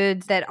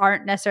foods that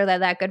aren't necessarily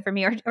that good for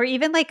me, or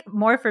even like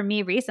more for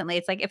me recently,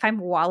 it's like if I'm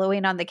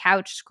wallowing on the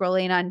couch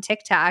scrolling on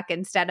TikTok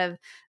instead of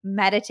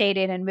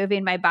meditating and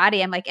moving my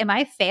body, I'm like, am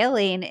I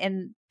failing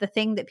in the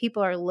thing that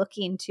people are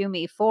looking to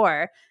me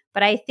for?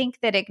 But I think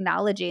that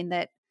acknowledging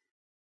that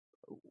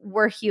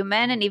we're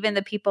human, and even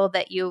the people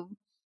that you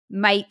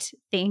might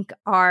think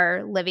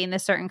are living a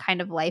certain kind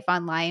of life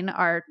online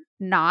are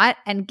not,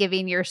 and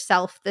giving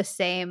yourself the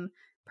same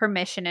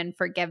permission and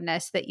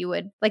forgiveness that you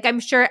would, like, I'm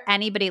sure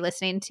anybody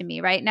listening to me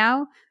right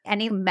now,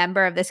 any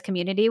member of this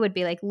community would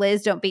be like,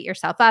 Liz, don't beat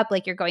yourself up.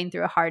 Like, you're going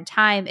through a hard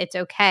time. It's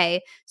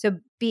okay. So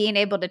being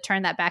able to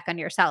turn that back on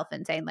yourself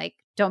and saying, like,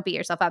 don't beat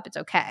yourself up. It's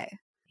okay.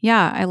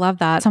 Yeah, I love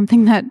that.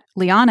 Something that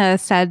Liana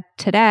said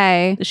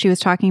today, she was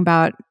talking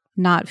about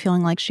not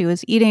feeling like she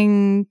was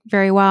eating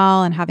very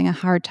well and having a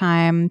hard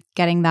time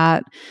getting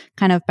that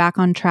kind of back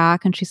on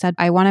track. And she said,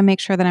 I want to make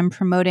sure that I'm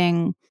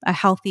promoting a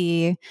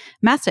healthy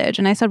message.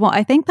 And I said, well,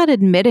 I think that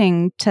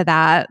admitting to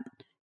that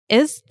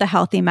is the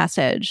healthy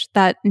message,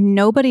 that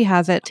nobody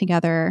has it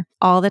together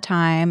all the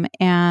time.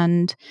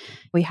 And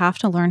we have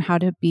to learn how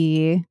to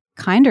be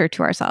kinder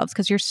to ourselves,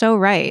 because you're so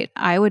right.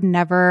 I would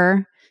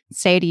never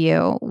say to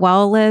you,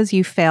 well, Liz,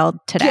 you failed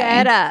today.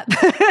 Get up.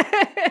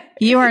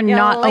 You are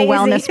not a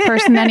wellness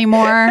person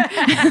anymore.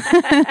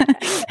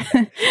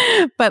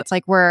 But it's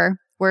like we're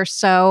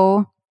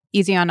so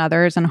easy on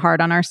others and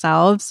hard on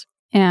ourselves.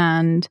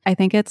 And I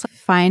think it's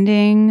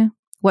finding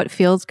what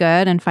feels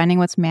good and finding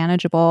what's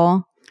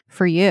manageable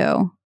for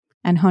you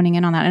and honing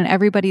in on that. And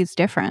everybody's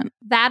different.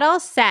 That all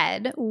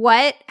said,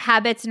 what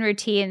habits and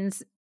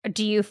routines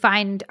do you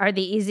find are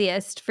the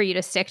easiest for you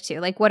to stick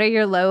to? Like, what are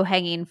your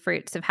low-hanging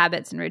fruits of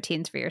habits and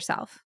routines for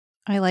yourself?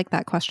 I like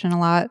that question a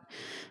lot.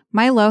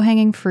 My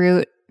low-hanging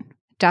fruit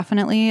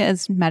definitely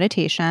is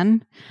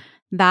meditation.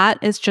 That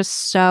is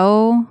just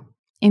so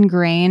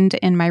ingrained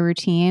in my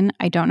routine.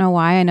 I don't know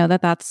why. I know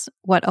that that's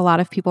what a lot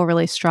of people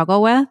really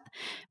struggle with.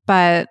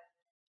 But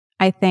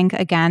I think,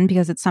 again,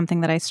 because it's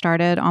something that I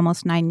started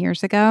almost 9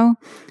 years ago,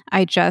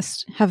 I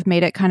just have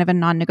made it kind of a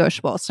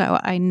non-negotiable. So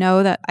I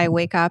know that I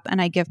wake up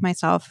and I give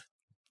myself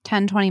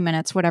 10, 20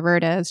 minutes, whatever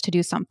it is, to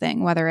do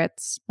something, whether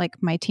it's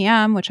like my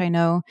TM, which I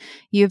know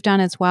you've done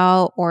as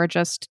well, or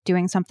just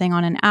doing something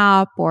on an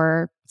app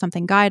or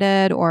something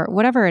guided or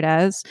whatever it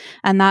is.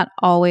 And that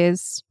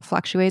always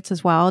fluctuates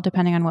as well,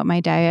 depending on what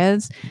my day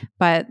is.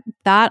 But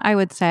that, I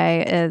would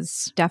say,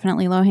 is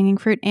definitely low-hanging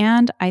fruit.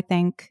 And I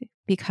think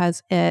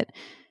because it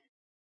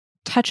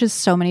touches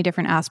so many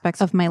different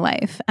aspects of my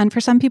life. And for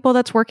some people,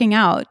 that's working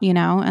out,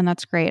 and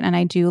that's great. And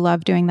I do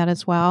love doing that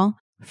as well.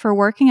 For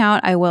working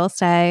out, I will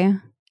say,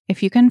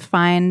 if you can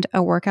find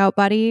a workout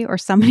buddy or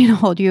somebody to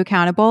hold you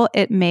accountable,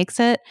 it makes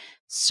it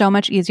so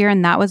much easier.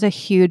 And that was a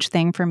huge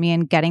thing for me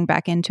in getting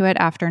back into it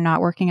after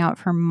not working out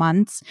for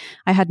months.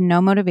 I had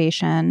no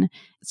motivation.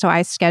 So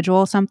I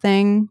schedule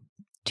something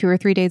 2 or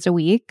 3 days a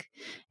week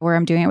where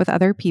I'm doing it with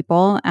other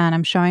people and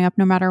I'm showing up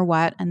no matter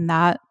what. And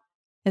that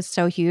is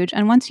so huge.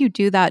 And once you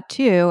do that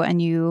too,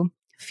 and you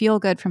feel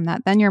good from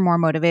that, then you're more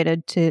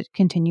motivated to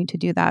continue to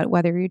do that,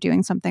 whether you're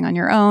doing something on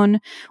your own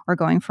or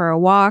going for a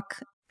walk.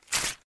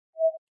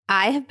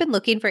 I have been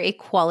looking for a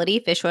quality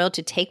fish oil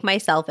to take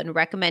myself and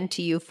recommend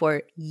to you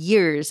for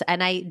years,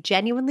 and I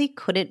genuinely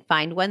couldn't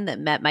find one that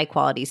met my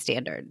quality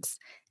standards.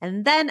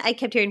 And then I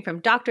kept hearing from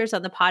doctors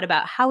on the pod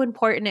about how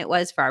important it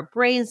was for our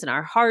brains and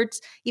our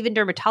hearts, even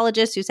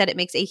dermatologists who said it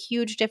makes a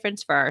huge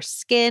difference for our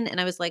skin.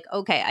 And I was like,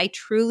 okay, I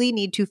truly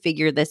need to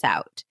figure this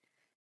out.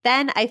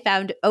 Then I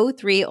found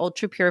O3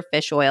 Ultra Pure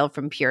Fish Oil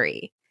from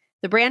Puori.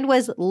 The brand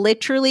was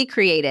literally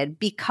created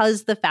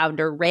because the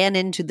founder ran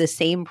into the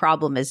same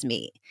problem as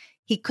me.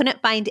 He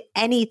couldn't find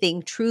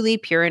anything truly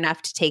pure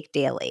enough to take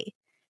daily.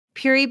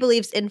 Puori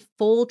believes in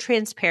full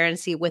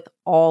transparency with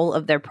all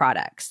of their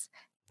products.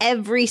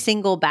 Every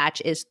single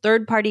batch is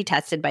third-party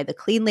tested by the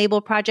Clean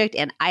Label Project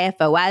and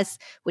IFOS,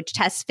 which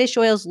tests fish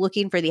oils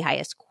looking for the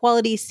highest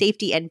quality,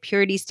 safety, and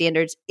purity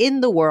standards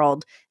in the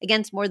world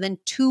against more than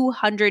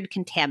 200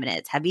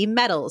 contaminants, heavy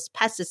metals,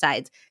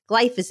 pesticides,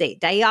 glyphosate,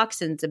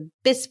 dioxins, and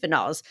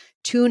bisphenols,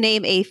 to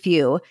name a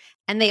few.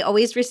 And they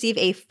always receive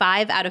a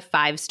 5 out of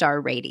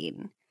 5-star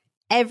rating.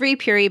 Every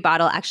Puori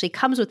bottle actually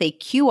comes with a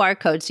QR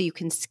code so you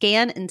can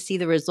scan and see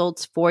the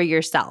results for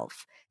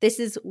yourself.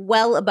 This is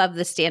well above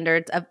the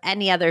standards of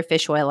any other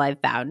fish oil I've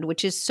found,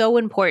 which is so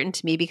important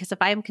to me because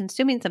if I am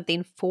consuming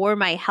something for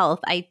my health,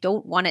 I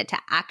don't want it to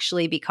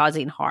actually be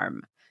causing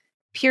harm.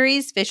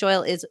 Puori's fish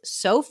oil is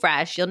so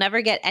fresh, you'll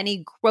never get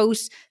any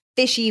gross,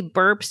 fishy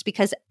burps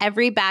because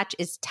every batch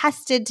is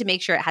tested to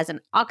make sure it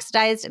hasn't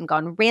oxidized and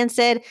gone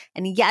rancid.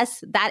 And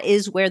yes, that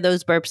is where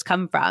those burps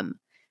come from.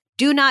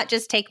 Do not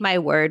just take my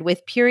word.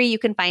 With Puori, you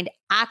can find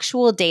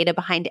actual data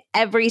behind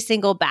every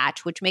single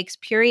batch, which makes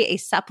Puori a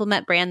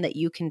supplement brand that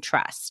you can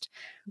trust.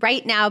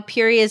 Right now,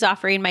 Puori is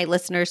offering my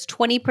listeners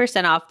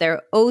 20% off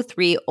their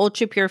O3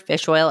 Ultra Pure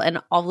Fish Oil and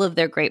all of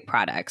their great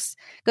products.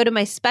 Go to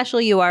my special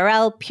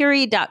URL,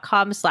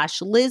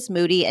 puori.com/Liz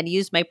Moody, and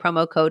use my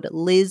promo code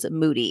Liz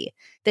Moody.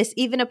 This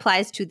even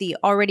applies to the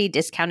already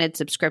discounted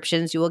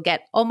subscriptions. You will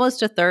get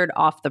almost a third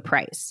off the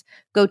price.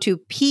 Go to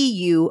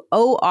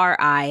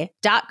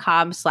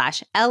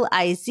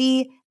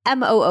puori.com/LIZMOODY.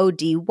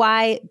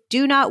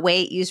 Do not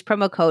wait. Use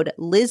promo code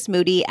Liz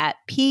Moody at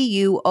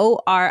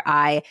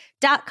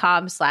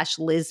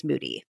puori.com/Liz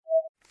Moody.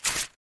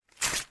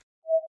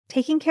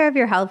 Taking care of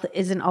your health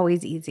isn't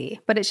always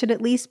easy, but it should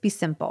at least be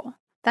simple.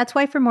 That's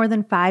why for more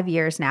than 5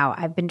 years now,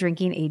 I've been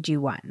drinking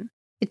AG1.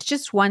 It's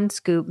just one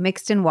scoop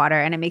mixed in water,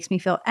 and it makes me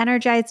feel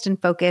energized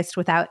and focused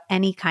without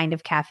any kind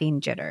of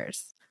caffeine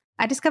jitters.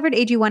 I discovered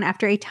AG1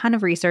 after a ton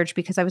of research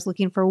because I was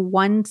looking for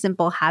one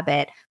simple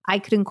habit I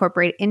could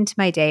incorporate into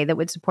my day that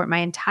would support my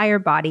entire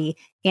body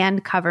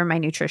and cover my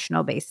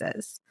nutritional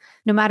bases.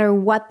 No matter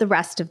what the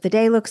rest of the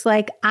day looks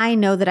like, I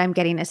know that I'm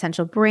getting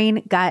essential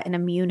brain, gut, and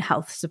immune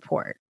health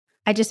support.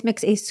 I just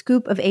mix a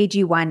scoop of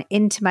AG1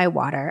 into my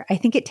water. I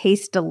think it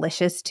tastes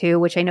delicious too,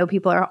 which I know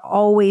people are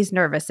always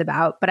nervous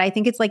about, but I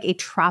think it's like a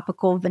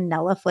tropical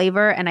vanilla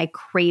flavor and I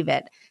crave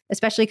it,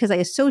 especially because I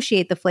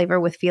associate the flavor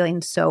with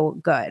feeling so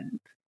good.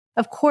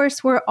 Of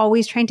course, we're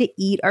always trying to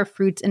eat our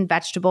fruits and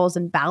vegetables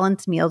and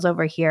balanced meals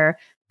over here,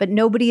 but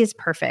nobody is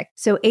perfect.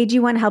 So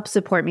AG1 helps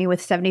support me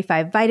with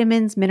 75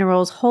 vitamins,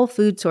 minerals, whole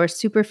food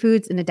source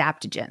superfoods, and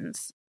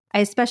adaptogens. I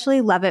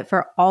especially love it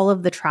for all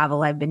of the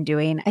travel I've been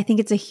doing. I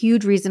think it's a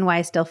huge reason why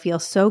I still feel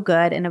so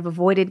good and have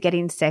avoided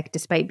getting sick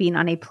despite being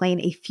on a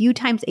plane a few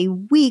times a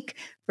week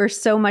for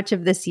so much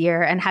of this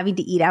year and having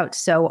to eat out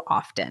so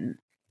often.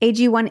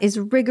 AG1 is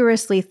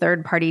rigorously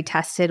third-party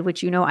tested,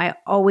 which you know I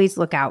always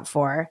look out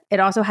for.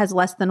 It also has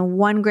less than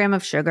 1 gram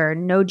of sugar,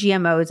 no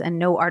GMOs, and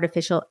no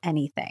artificial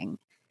anything.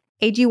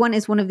 AG1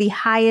 is one of the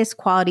highest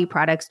quality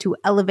products to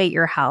elevate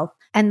your health,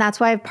 and that's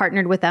why I've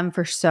partnered with them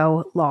for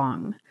so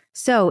long.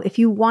 So if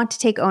you want to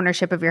take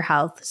ownership of your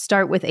health,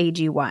 start with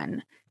AG1.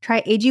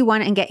 Try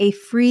AG1 and get a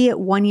free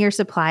 1-year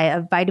supply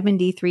of vitamin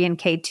D3 and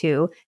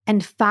K2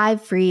 and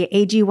 5 free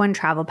AG1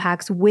 travel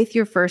packs with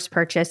your first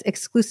purchase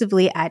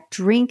exclusively at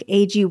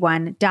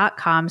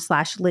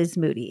drinkag1.com/Liz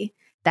Moody.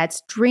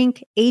 That's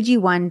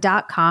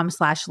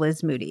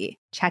drinkag1.com/Liz Moody.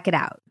 Check it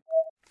out.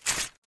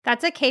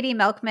 That's a Katie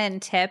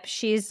Melkman tip.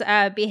 She's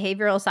a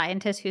behavioral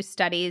scientist who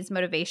studies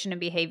motivation and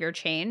behavior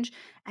change.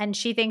 And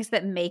she thinks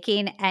that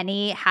making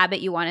any habit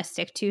you want to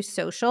stick to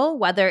social,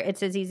 whether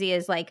it's as easy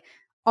as like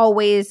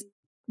always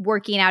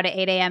working out at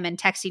 8 a.m. and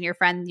texting your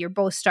friend, you're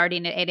both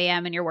starting at 8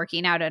 a.m. and you're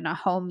working out in a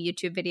home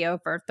YouTube video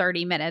for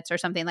 30 minutes or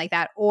something like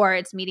that, or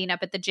it's meeting up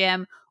at the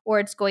gym, or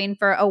it's going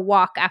for a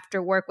walk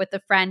after work with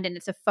a friend and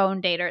it's a phone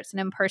date or it's an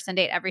in-person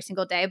date every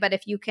single day. But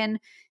if you can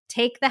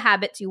take the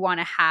habits you want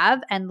to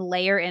have and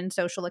layer in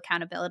social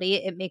accountability,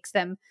 it makes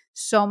them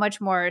so much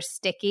more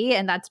sticky.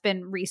 And that's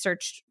been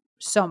researched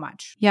so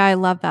much. Yeah, I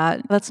love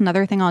that. That's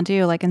another thing I'll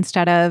do. Like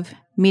instead of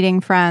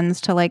meeting friends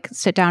to like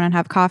sit down and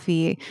have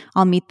coffee,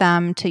 I'll meet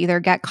them to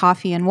either get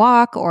coffee and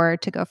walk or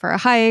to go for a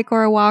hike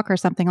or a walk or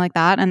something like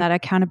that. And that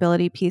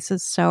accountability piece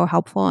is so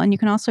helpful. And you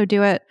can also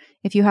do it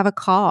if you have a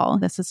call.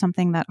 This is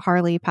something that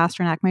Harley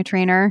Pasternak, my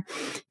trainer,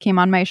 came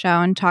on my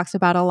show and talks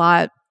about a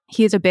lot.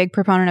 He's a big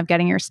proponent of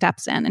getting your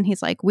steps in. And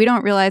he's like, we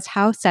don't realize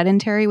how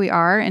sedentary we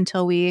are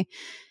until we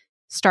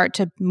start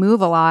to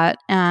move a lot.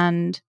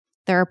 And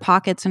there are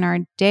pockets in our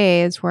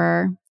days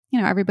where, you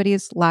know,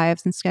 everybody's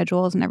lives and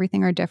schedules and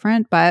everything are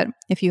different. But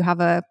if you have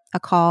a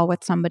call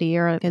with somebody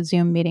or a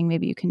Zoom meeting,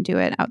 maybe you can do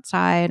it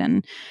outside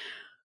and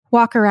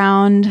walk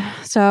around.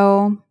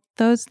 So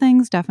those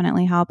things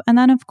definitely help. And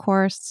then, of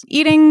course,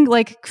 eating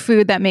like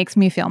food that makes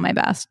me feel my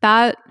best.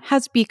 That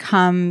has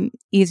become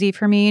easy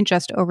for me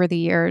just over the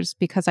years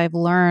because I've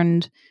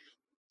learned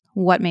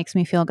what makes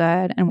me feel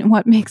good and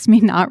what makes me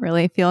not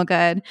really feel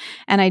good.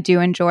 And I do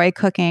enjoy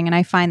cooking. And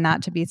I find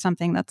that to be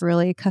something that's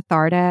really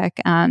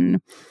cathartic and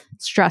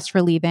stress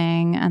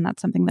relieving. And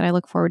that's something that I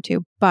look forward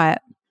to.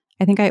 But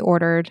I think I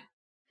ordered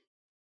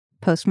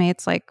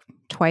Postmates like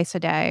twice a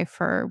day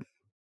for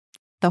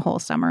the whole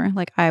summer.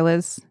 Like I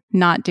was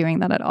not doing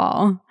that at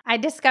all. I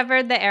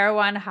discovered the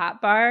Erewhon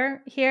Hot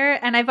Bar here,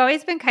 and I've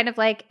always been kind of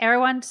like,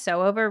 Erewhon's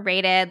so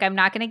overrated. I'm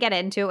not going to get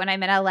into it when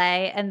I'm in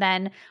LA. And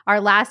then our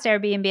last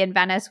Airbnb in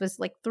Venice was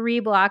like 3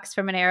 blocks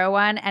from an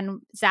Erewhon,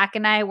 and Zach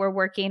and I were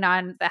working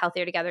on the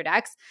Healthier Together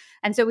decks.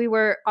 And so we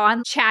were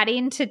on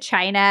chatting to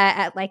China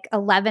at like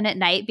 11 at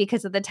night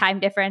because of the time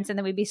difference. And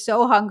then we'd be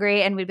so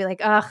hungry and we'd be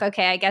like, oh,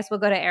 okay, I guess we'll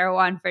go to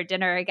Erewhon for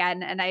dinner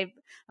again. And I'm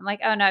like,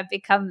 oh no, I've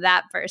become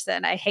that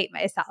person. I hate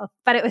myself.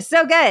 But it was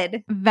so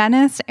good.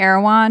 Venice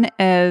Erewhon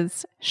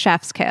is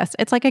chef's kiss.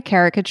 It's like a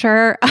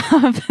caricature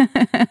of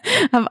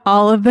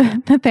all of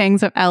the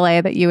things of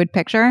LA that you would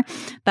picture.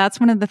 That's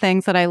one of the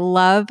things that I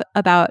love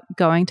about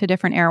going to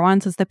different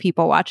Erewhons is the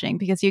people watching,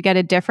 because you get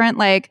a different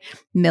like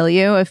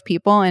milieu of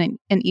people in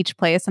each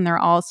place, and they're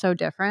all so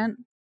different.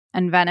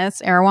 And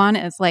Venice Erewhon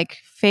is like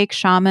fake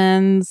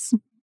shamans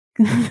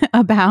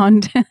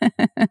abound.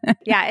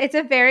 Yeah, it's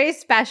a very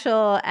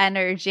special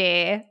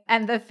energy,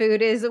 and the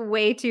food is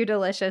way too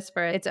delicious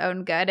for its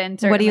own good. And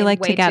what do you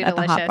like to get at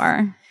the Hot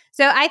Bar?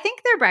 So I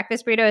think their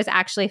breakfast burrito is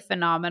actually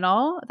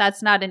phenomenal.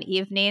 That's not an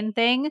evening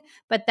thing.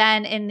 But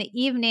then in the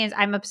evenings,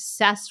 I'm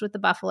obsessed with the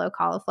buffalo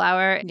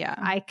cauliflower. Yeah.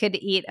 I could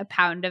eat a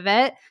pound of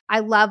it.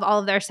 I love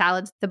all of their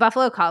salads. The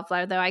buffalo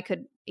cauliflower, though, I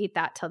could eat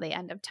that till the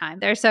end of time.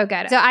 They're so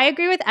good. So I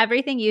agree with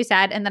everything you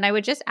said. And then I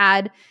would just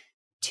add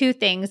 2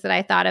 things that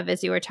I thought of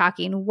as you were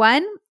talking.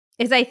 One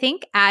is I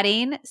think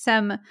adding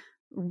some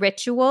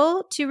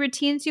ritual to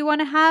routines you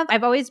want to have.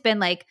 I've always been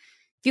like,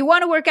 if you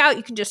want to work out,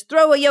 you can just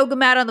throw a yoga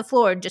mat on the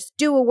floor and just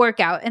do a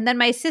workout. And then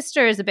my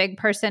sister is a big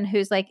person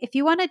who's like, if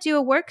you want to do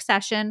a work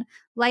session,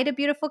 light a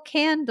beautiful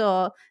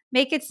candle,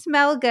 make it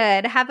smell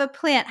good, have a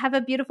plant, have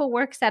a beautiful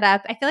work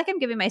setup. I feel like I'm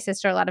giving my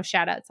sister a lot of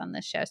shout outs on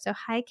this show. So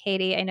hi,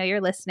 Katie. I know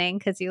you're listening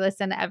because you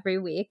listen every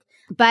week,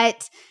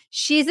 but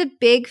she's a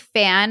big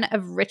fan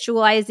of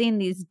ritualizing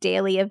these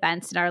daily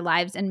events in our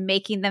lives and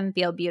making them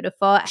feel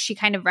beautiful. She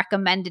kind of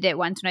recommended it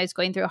once when I was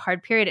going through a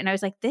hard period. And I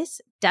was like,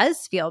 this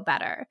does feel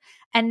better.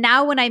 And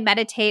now when I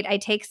meditate, I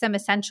take some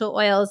essential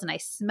oils and I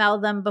smell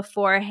them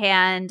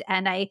beforehand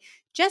and I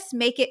just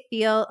make it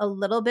feel a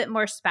little bit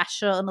more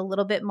special and a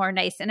little bit more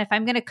nice. And if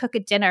I'm going to cook a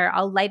dinner,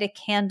 I'll light a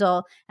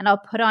candle and I'll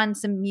put on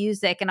some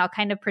music and I'll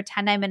kind of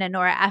pretend I'm in a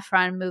Nora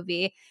Ephron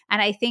movie.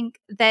 And I think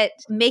that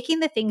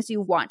making the things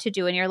you want to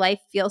do in your life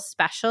feel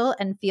special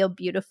and feel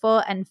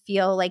beautiful and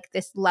feel like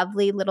this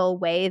lovely little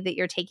way that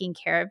you're taking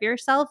care of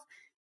yourself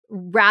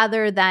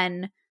rather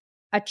than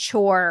a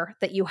chore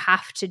that you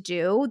have to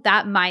do,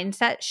 that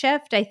mindset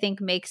shift, I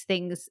think makes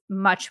things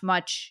much,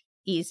 much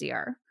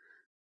easier.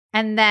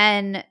 And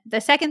then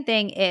the second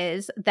thing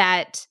is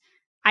that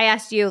I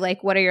asked you,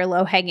 like, what are your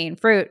low-hanging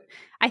fruit?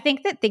 I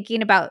think that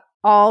thinking about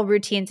all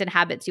routines and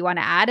habits you want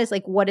to add is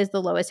like, what is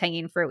the lowest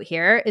hanging fruit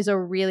here is a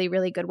really,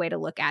 really good way to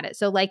look at it.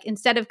 So like,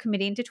 instead of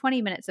committing to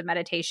 20 minutes of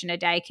meditation a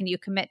day, can you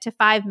commit to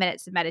 5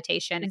 minutes of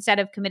meditation? Instead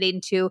of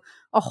committing to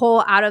a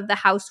whole out of the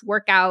house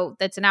workout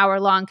that's an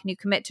hour long, can you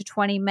commit to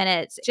 20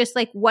 minutes? Just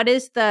like, what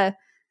is the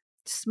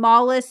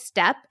smallest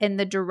step in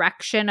the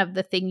direction of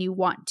the thing you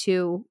want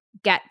to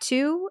get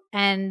to?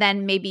 And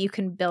then maybe you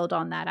can build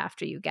on that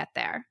after you get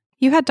there.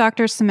 You had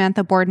Dr.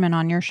 Samantha Boardman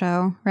on your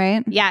show,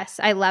 right? Yes,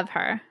 I love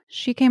her.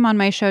 She came on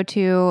my show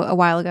too a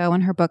while ago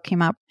when her book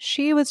came up.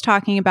 She was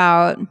talking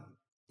about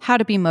how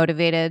to be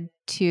motivated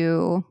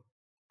to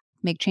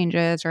make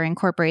changes or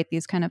incorporate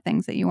these kind of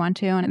things that you want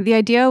to. And the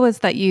idea was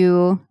that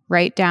you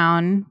write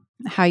down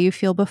how you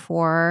feel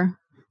before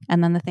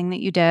and then the thing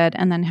that you did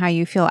and then how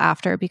you feel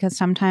after. Because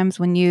sometimes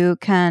when you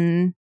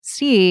can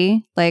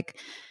see like,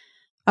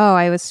 oh,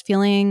 I was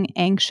feeling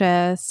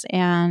anxious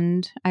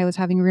and I was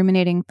having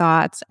ruminating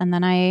thoughts. And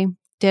then I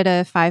did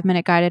a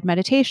 5-minute guided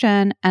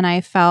meditation and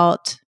I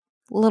felt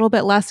a little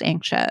bit less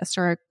anxious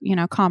or,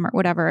 calmer,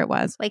 whatever it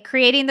was. Like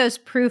creating those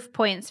proof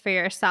points for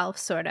yourself,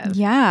 sort of.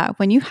 Yeah.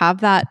 When you have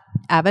that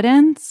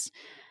evidence,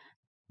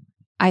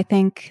 I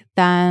think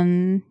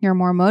then you're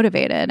more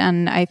motivated.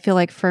 And I feel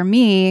like for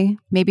me,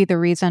 maybe the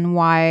reason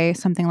why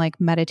something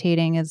like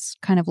meditating is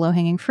kind of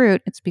low-hanging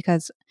fruit, it's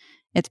because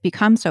it's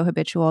become so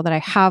habitual that I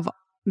have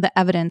the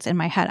evidence in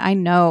my head. I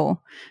know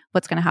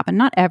what's going to happen.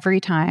 Not every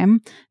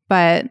time,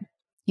 but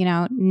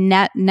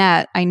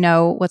net, I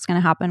know what's going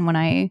to happen when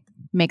I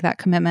make that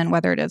commitment,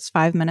 whether it is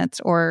 5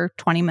 minutes or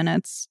 20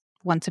 minutes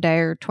once a day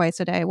or twice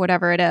a day,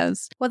 whatever it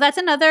is. Well, that's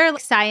another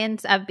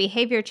science of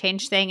behavior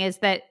change thing is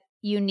that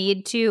you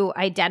need to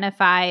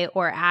identify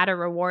or add a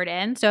reward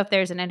in. So if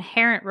there's an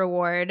inherent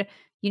reward,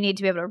 you need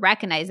to be able to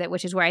recognize it,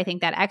 which is where I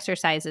think that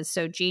exercise is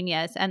so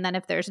genius. And then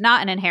if there's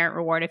not an inherent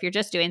reward, if you're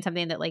just doing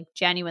something that like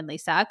genuinely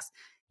sucks,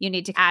 you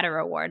need to add a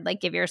reward,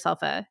 like give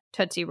yourself a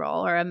Tootsie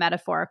Roll or a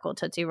metaphorical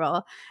Tootsie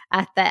Roll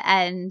at the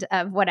end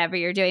of whatever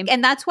you're doing.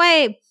 And that's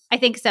why I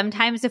think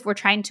sometimes if we're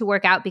trying to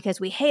work out because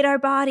we hate our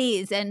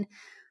bodies and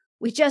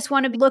we just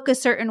want to look a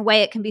certain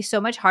way, it can be so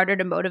much harder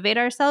to motivate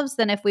ourselves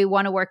than if we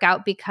want to work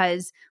out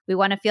because we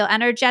want to feel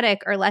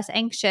energetic or less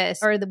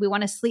anxious or that we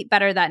want to sleep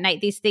better that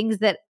night. These things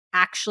that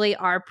actually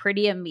are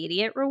pretty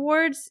immediate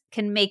rewards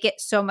can make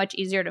it so much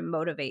easier to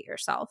motivate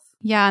yourself.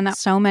 Yeah. And that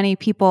so many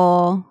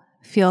people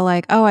feel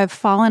like, oh, I've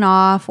fallen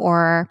off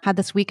or had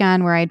this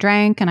weekend where I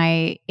drank and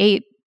I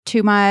ate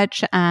too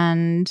much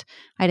and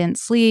I didn't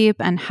sleep.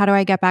 And how do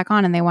I get back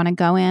on? And they want to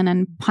go in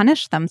and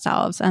punish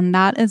themselves. And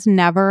that is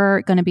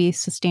never going to be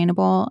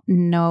sustainable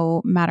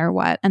no matter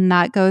what. And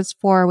that goes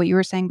for what you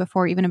were saying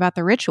before, even about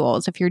the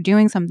rituals. If you're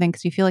doing something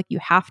because you feel like you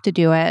have to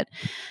do it,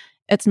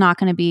 it's not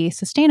going to be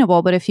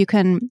sustainable. But if you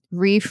can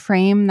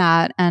reframe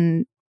that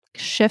and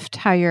shift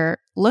how you're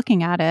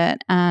looking at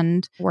it,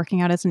 and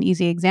working out is an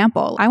easy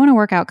example. I want to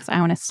work out because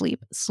I want to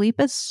sleep. Sleep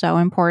is so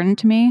important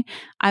to me.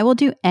 I will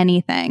do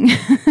anything.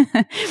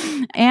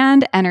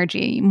 And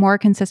energy, more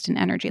consistent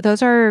energy.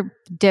 Those are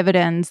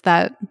dividends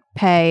that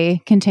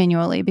pay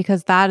continually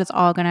because that is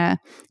all going to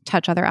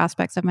touch other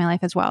aspects of my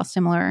life as well,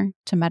 similar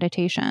to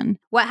meditation.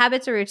 What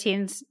habits or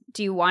routines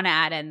do you want to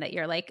add in that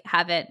you're like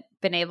haven't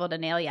been able to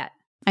nail yet?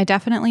 I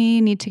definitely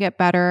need to get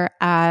better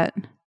at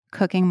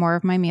cooking more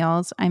of my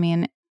meals. I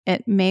mean,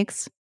 it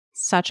makes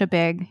such a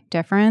big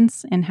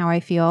difference in how I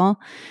feel.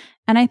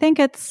 And I think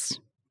it's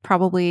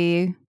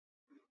probably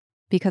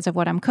because of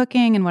what I'm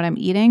cooking and what I'm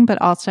eating,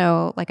 but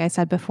also, like I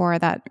said before,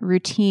 that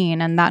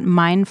routine and that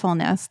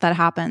mindfulness that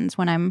happens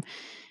when I'm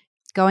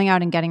going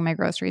out and getting my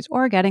groceries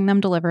or getting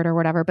them delivered or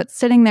whatever, but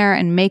sitting there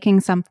and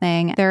making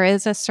something, there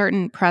is a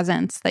certain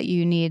presence that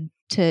you need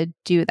to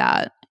do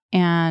that.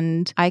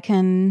 And I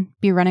can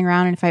be running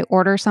around, and if I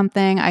order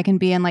something, I can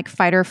be in like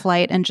fight or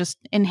flight and just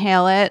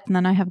inhale it. And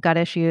then I have gut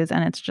issues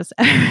and it's just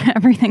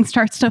everything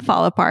starts to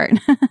fall apart.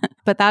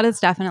 But that is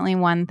definitely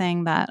one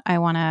thing that I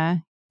want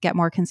to get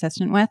more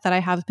consistent with that I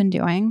have been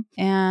doing.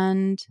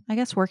 And I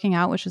guess working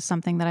out, which is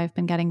something that I've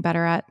been getting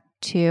better at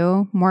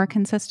too more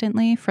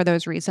consistently for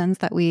those reasons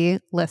that we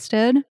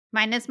listed.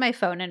 Mine is my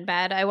phone in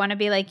bed. I want to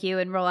be like you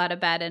and roll out of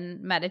bed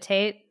and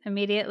meditate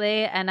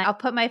immediately. And I'll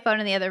put my phone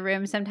in the other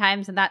room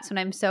sometimes. And that's when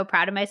I'm so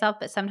proud of myself.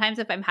 But sometimes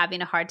if I'm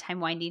having a hard time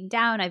winding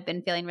down, I've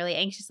been feeling really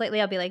anxious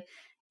lately, I'll be like,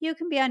 you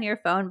can be on your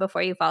phone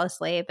before you fall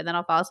asleep. And then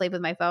I'll fall asleep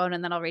with my phone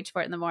and then I'll reach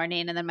for it in the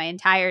morning. And then my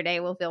entire day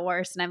will feel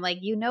worse. And I'm like,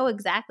 you know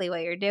exactly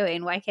what you're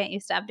doing. Why can't you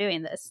stop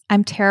doing this?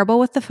 I'm terrible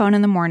with the phone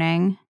in the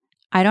morning.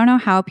 I don't know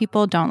how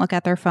people don't look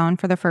at their phone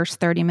for the first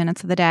 30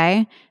 minutes of the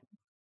day.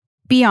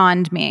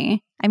 Beyond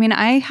me. I mean,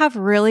 I have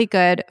really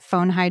good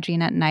phone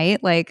hygiene at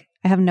night. Like,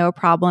 I have no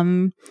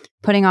problem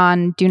putting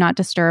on Do Not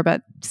Disturb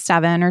at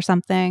 7 or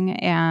something.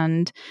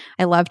 And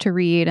I love to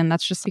read. And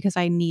that's just because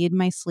I need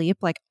my sleep.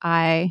 Like,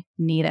 I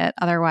need it.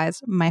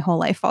 Otherwise, my whole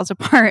life falls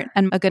apart.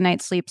 And a good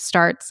night's sleep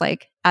starts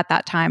like at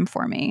that time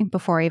for me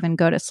before I even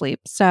go to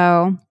sleep.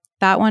 So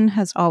that one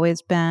has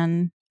always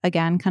been,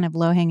 again, kind of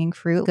low-hanging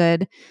fruit,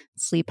 good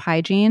sleep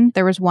hygiene.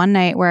 There was one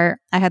night where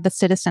I had the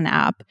Citizen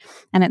app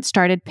and it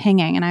started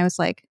pinging and I was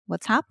like,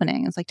 what's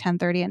happening? It's like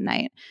 10:30 at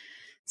night.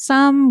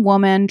 Some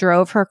woman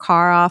drove her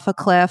car off a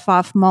cliff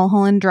off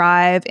Mulholland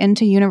Drive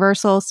into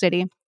Universal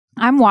City.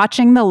 I'm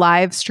watching the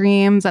live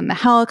streams and the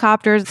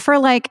helicopters for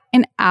like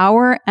an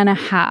hour and a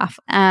half.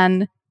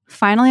 And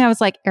finally, I was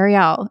like,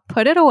 Ariel,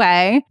 put it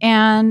away.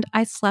 And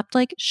I slept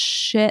like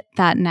shit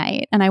that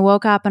night. And I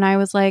woke up and I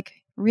was like,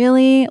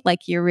 really?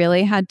 Like, you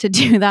really had to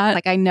do that?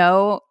 Like, I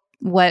know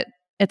what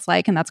it's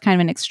like, and that's kind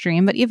of an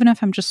extreme. But even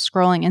if I'm just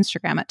scrolling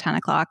Instagram at 10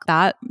 o'clock,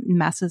 that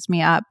messes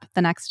me up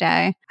the next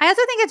day. I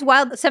also think it's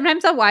wild.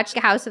 Sometimes I'll watch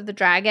House of the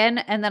Dragon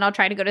and then I'll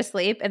try to go to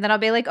sleep and then I'll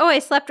be like, oh, I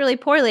slept really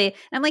poorly. And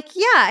I'm like,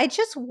 yeah, I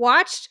just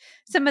watched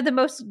some of the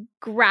most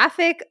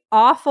graphic,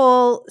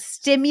 awful,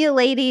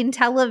 stimulating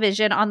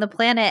television on the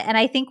planet. And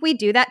I think we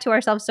do that to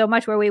ourselves so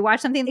much where we watch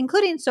something,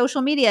 including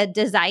social media,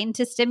 designed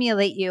to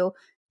stimulate you.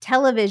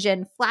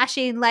 Television,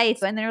 flashing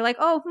lights, and they're like,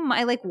 oh,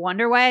 I like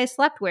wonder why I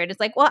slept weird. It's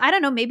like, well, I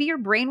don't know, maybe your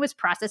brain was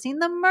processing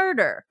the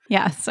murder.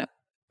 Yes.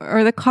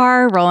 Or the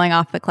car rolling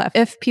off the cliff.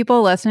 If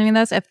people listening to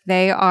this, if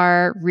they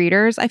are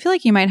readers, I feel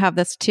like you might have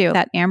this too.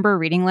 That Amber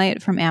reading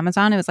light from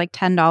Amazon, it was like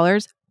 $10.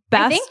 Best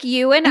I think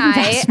you and I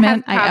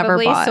have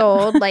probably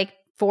sold like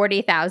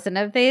 40,000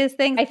 of these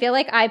things. I feel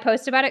like I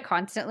post about it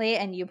constantly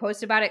and you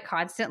post about it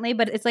constantly,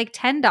 but it's like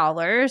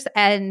 $10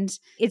 and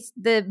it's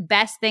the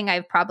best thing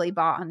I've probably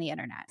bought on the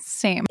internet.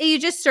 Same. You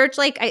just search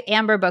like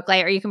Amber Book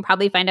Light, or you can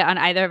probably find it on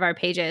either of our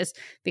pages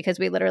because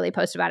we literally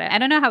post about it. I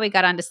don't know how we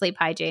got onto sleep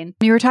hygiene.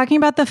 You were talking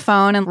about the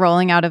phone and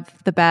rolling out of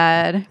the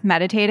bed,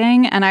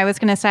 meditating. And I was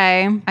going to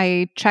say,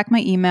 I check my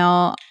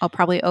email. I'll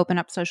probably open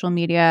up social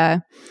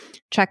media,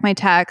 check my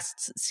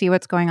texts, see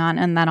what's going on,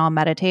 and then I'll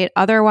meditate.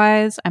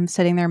 Otherwise, I'm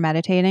sitting there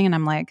meditating and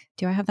I'm like,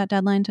 do I have that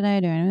deadline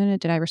today?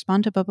 Did I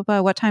respond to blah, blah,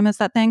 blah? What time is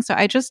that thing? So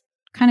I just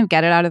kind of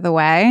get it out of the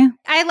way.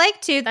 I like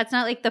to. That's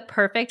not like the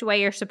perfect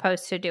way you're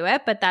supposed to do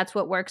it, but that's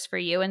what works for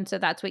you. And so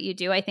that's what you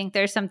do. I think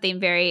there's something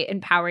very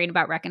empowering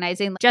about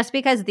recognizing just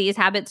because these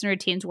habits and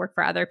routines work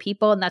for other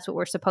people and that's what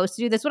we're supposed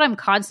to do. That's what I'm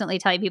constantly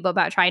telling people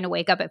about trying to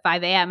wake up at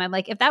 5 a.m. I'm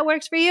like, if that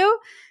works for you,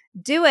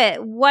 do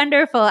it.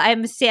 Wonderful.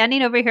 I'm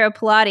standing over here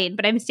applauding,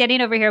 but I'm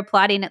standing over here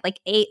applauding at like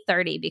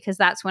 8:30 because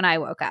that's when I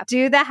woke up.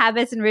 Do the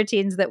habits and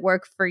routines that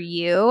work for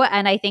you.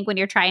 And I think when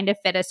you're trying to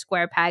fit a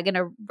square peg in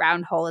a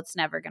round hole, it's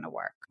never going to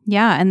work.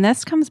 Yeah. And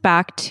this comes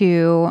back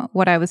to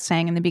what I was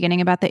saying in the beginning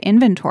about the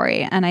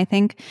inventory. And I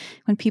think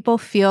when people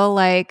feel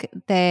like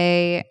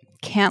they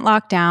can't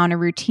lock down a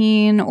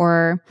routine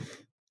or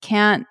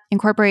can't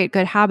incorporate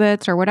good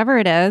habits or whatever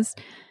it is,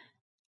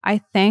 I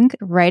think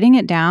writing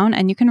it down,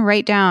 and you can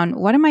write down,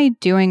 what am I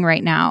doing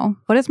right now?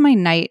 What is my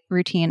night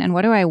routine and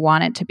what do I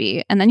want it to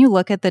be? And then you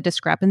look at the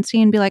discrepancy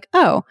and be like,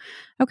 oh,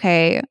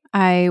 okay,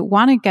 I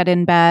want to get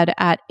in bed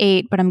at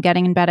 8, but I'm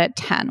getting in bed at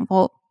 10.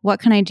 Well, what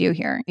can I do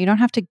here? You don't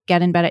have to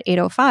get in bed at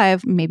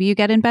 8:05. Maybe you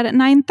get in bed at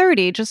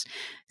 9:30. Just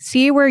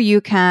see where you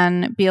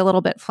can be a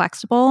little bit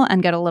flexible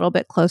and get a little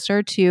bit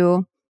closer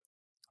to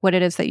what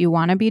it is that you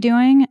want to be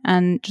doing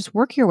and just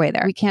work your way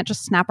there. We can't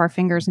just snap our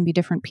fingers and be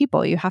different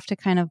people. You have to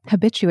kind of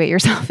habituate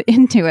yourself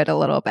into it a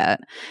little bit.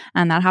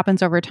 And that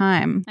happens over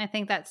time. I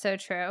think that's so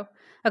true.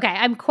 Okay,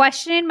 I'm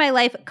questioning my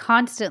life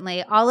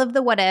constantly. All of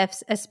the what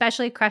ifs,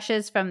 especially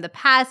crushes from the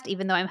past,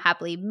 even though I'm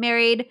happily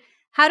married.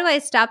 How do I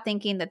stop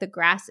thinking that the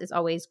grass is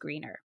always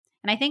greener?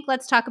 And I think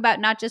let's talk about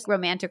not just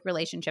romantic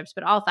relationships,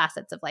 but all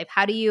facets of life.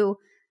 How do you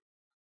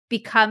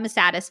become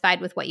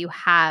satisfied with what you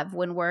have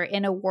when we're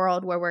in a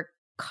world where we're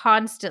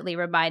constantly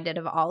reminded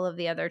of all of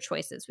the other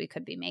choices we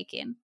could be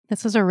making?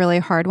 This is a really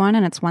hard one,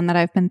 and it's one that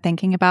I've been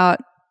thinking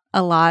about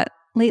a lot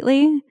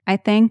lately. I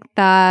think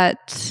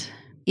that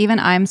even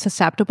I'm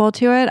susceptible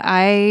to it.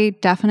 I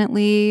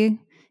definitely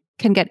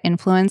can get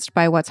influenced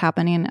by what's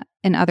happening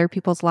in other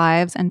people's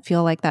lives and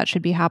feel like that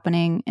should be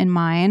happening in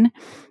mine.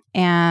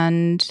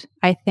 And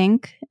I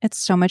think it's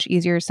so much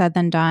easier said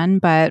than done.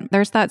 But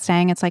there's that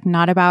saying, it's like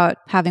not about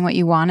having what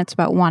you want, it's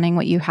about wanting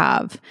what you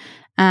have.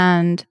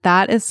 And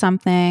that is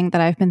something that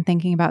I've been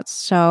thinking about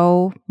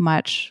so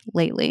much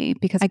lately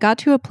because I got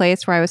to a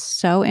place where I was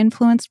so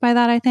influenced by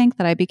that, I think,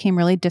 that I became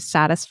really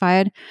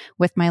dissatisfied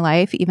with my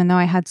life, even though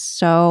I had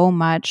so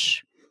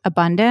much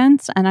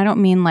abundance. And I don't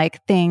mean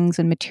like things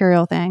and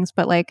material things,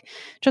 but like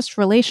just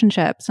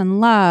relationships and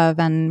love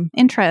and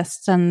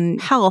interests and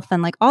health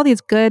and like all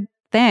these good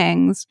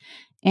things.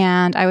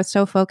 And I was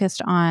so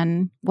focused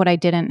on what I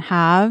didn't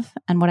have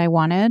and what I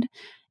wanted.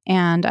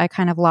 And I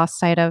kind of lost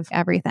sight of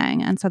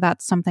everything. And so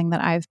that's something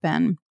that I've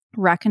been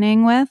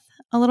reckoning with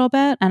a little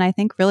bit. And I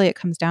think really it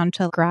comes down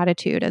to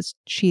gratitude, as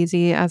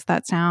cheesy as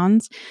that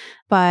sounds.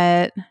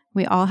 But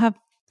we all have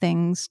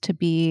things to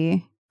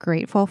be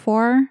grateful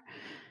for.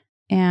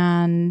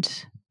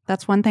 And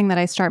that's one thing that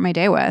I start my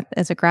day with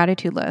is a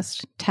gratitude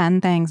list,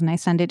 10 things, and I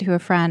send it to a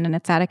friend, and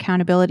it's that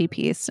accountability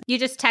piece. You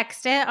just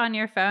text it on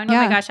your phone? Yeah.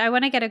 Oh my gosh, I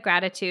want to get a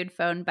gratitude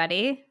phone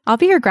buddy. I'll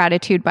be your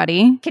gratitude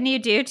buddy. Can you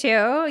do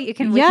too? We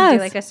can do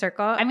like a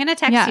circle. I'm going to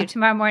text you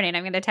tomorrow morning.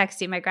 I'm going to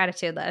text you my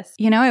gratitude list.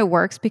 You know, it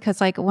works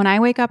because like when I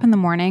wake up in the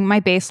morning,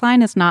 my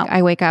baseline is not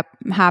I wake up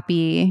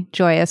happy,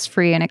 joyous,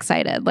 free, and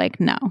excited. Like,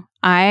 no.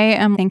 I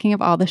am thinking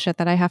of all the shit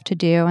that I have to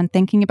do and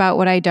thinking about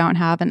what I don't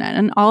have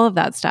and all of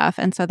that stuff.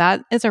 And so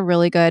that is a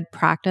really good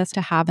practice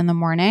to have in the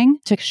morning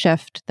to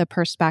shift the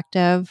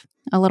perspective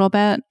a little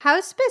bit. How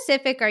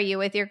specific are you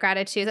with your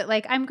gratitude? Is it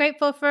like, I'm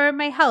grateful for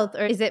my health?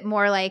 Or is it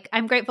more like,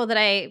 I'm grateful that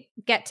I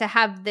get to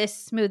have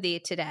this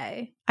smoothie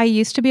today? I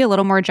used to be a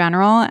little more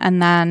general.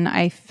 And then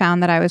I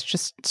found that I was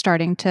just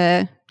starting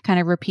to kind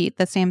of repeat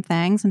the same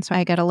things. And so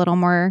I get a little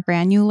more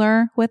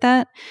granular with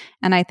it.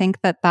 And I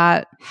think that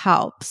that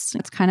helps.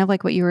 It's kind of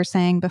like what you were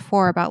saying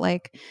before about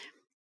like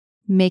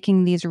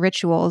making these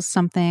rituals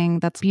something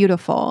that's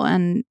beautiful.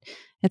 And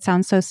it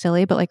sounds so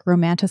silly, but like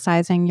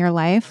romanticizing your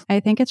life. I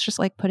think it's just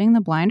like putting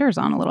the blinders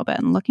on a little bit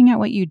and looking at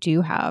what you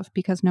do have,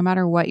 because no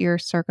matter what your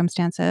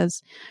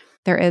circumstances,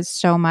 there is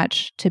so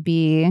much to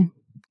be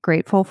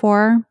grateful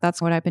for.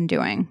 That's what I've been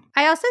doing.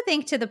 I also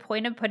think to the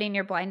point of putting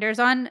your blinders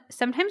on,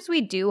 sometimes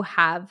we do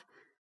have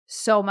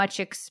so much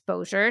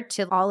exposure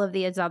to all of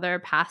these other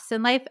paths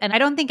in life. And I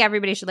don't think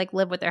everybody should like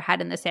live with their head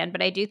in the sand,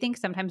 but I do think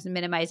sometimes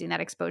minimizing that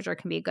exposure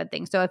can be a good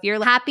thing. So if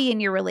you're happy in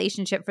your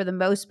relationship for the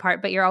most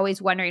part, but you're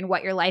always wondering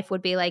what your life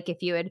would be like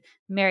if you had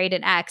married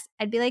an ex,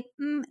 I'd be like,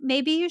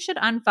 maybe you should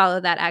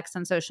unfollow that ex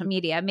on social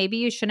media. Maybe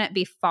you shouldn't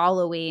be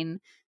following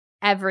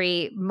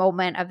every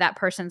moment of that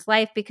person's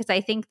life, because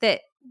I think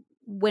that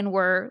when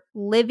we're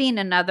living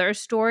another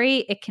story,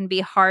 it can be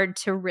hard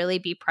to really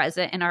be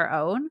present in our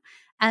own.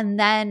 And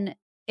then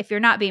if you're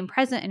not being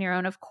present in your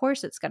own, of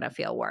course it's going to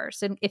feel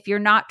worse. And if you're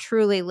not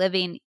truly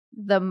living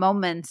the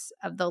moments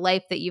of the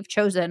life that you've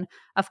chosen,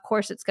 of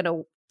course it's going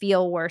to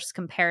feel worse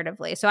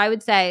comparatively. So I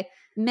would say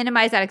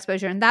minimize that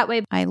exposure in that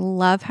way. I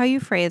love how you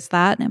phrase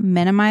that.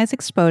 Minimize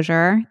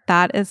exposure.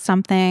 That is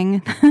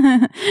something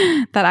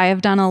that I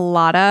have done a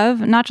lot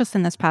of, not just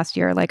in this past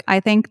year. Like,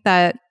 I think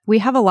that we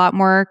have a lot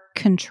more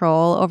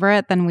control over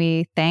it than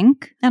we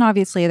think. And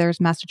obviously there's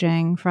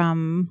messaging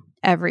from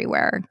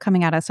everywhere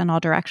coming at us in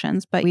all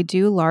directions, but we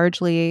do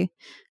largely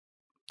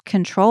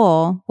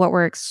control what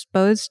we're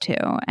exposed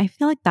to. I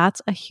feel like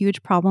that's a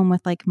huge problem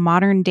with like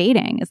modern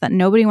dating, is that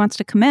nobody wants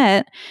to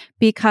commit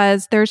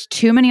because there's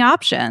too many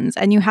options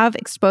and you have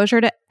exposure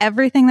to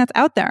everything that's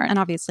out there. And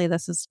obviously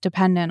this is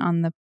dependent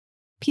on the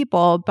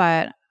people,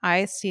 but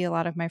I see a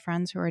lot of my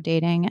friends who are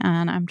dating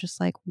and I'm just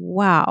like,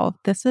 wow,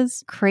 this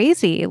is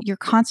crazy. You're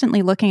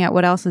constantly looking at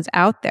what else is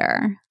out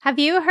there. Have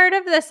you heard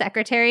of the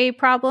secretary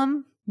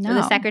problem? No. Or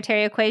the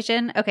secretary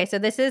equation? Okay, so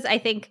this is, I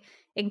think,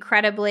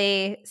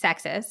 incredibly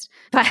sexist,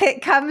 but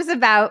it comes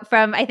about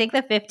from, I think,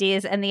 the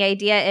 50s. And the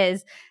idea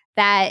is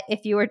that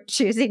if you were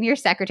choosing your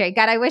secretary,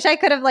 God, I wish I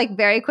could have like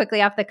very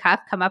quickly off the cuff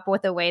come up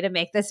with a way to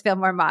make this feel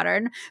more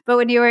modern. But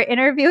when you were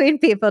interviewing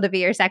people to be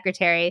your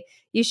secretary,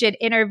 you should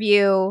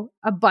interview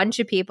a bunch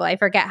of people. I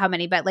forget how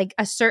many, but like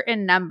a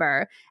certain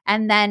number.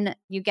 And then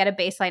you get a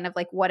baseline of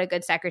like what a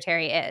good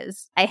secretary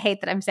is. I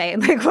hate that I'm saying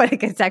like what a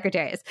good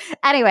secretary is.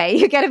 Anyway,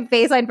 you get a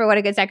baseline for what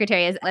a good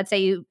secretary is. Let's say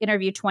you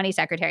interview 20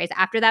 secretaries.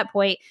 After that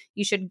point,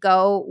 you should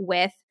go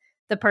with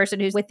the person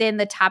who's within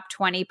the top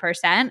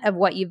 20% of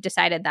what you've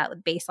decided that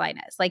baseline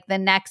is. Like the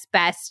next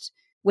best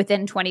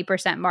within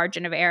 20%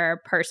 margin of error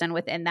person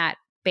within that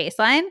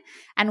baseline.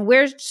 And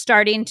we're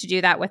starting to do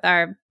that with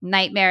our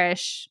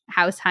nightmarish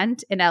house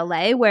hunt in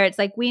LA, where it's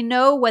like we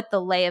know what the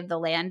lay of the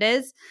land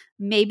is.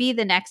 Maybe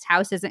the next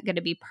house isn't going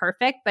to be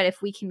perfect, but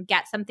if we can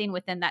get something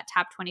within that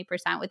top 20%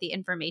 with the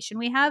information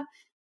we have,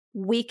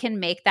 we can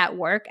make that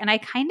work. And I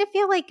kind of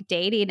feel like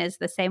dating is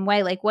the same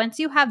way. Like once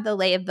you have the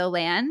lay of the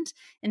land,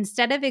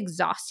 instead of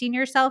exhausting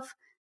yourself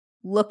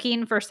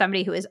looking for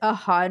somebody who is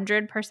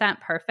 100%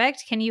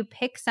 perfect, can you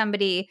pick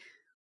somebody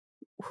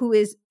who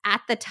is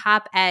at the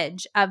top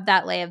edge of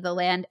that lay of the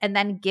land and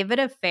then give it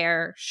a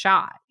fair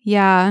shot.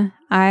 Yeah,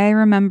 I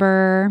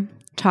remember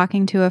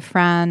talking to a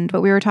friend,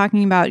 but we were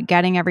talking about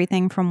getting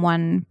everything from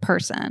one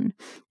person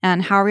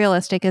and how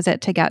realistic is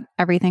it to get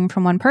everything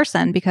from one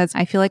person? Because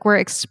I feel like we're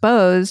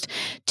exposed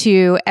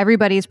to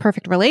everybody's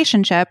perfect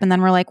relationship. And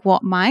then we're like, well,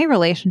 my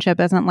relationship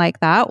isn't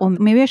like that. Well,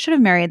 maybe I should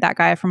have married that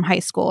guy from high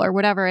school or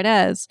whatever it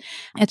is.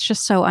 It's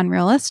just so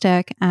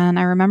unrealistic. And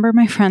I remember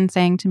my friend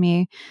saying to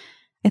me,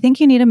 I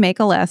think you need to make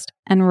a list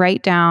and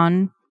write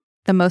down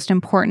the most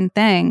important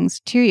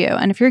things to you.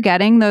 And if you're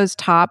getting those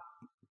top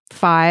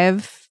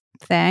 5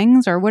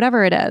 things or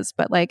whatever it is,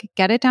 but like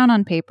get it down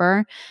on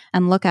paper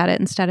and look at it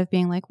instead of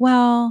being like,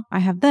 well, I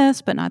have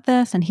this, but not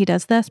this. And he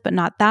does this, but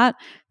not that.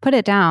 Put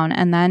it down.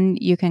 And then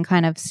you can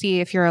kind of see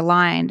if you're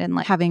aligned and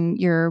like having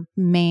your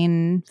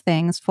main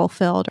things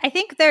fulfilled. I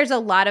think there's a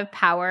lot of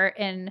power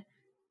in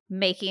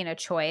making a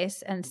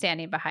choice and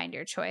standing behind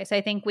your choice.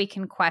 I think we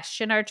can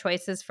question our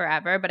choices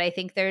forever, but I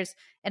think there's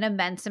an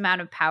immense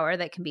amount of power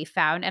that can be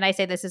found. And I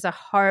say this is a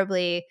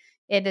horribly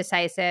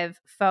indecisive,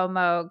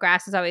 FOMO,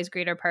 grass is always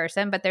greener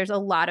person, but there's a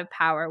lot of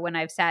power when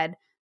I've said,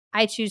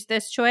 I choose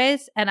this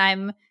choice and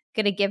I'm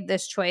going to give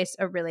this choice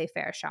a really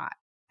fair shot.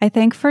 I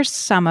think for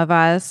some of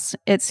us,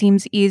 it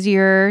seems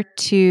easier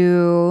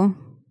to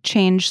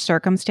change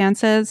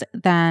circumstances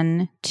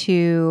than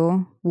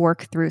to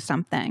work through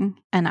something.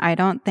 And I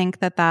don't think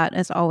that that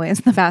is always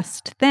the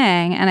best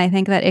thing. And I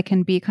think that it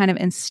can be kind of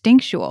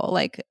instinctual,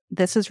 like,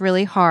 this is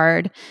really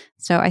hard,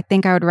 so I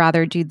think I would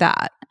rather do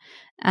that.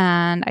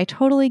 And I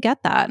totally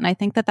get that. And I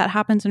think that that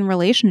happens in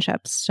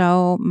relationships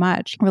so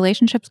much.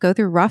 Relationships go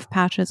through rough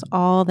patches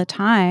all the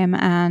time.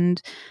 And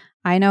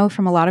I know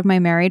from a lot of my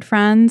married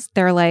friends,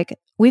 they're like,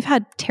 we've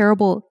had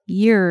terrible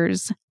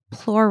years,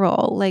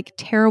 plural, like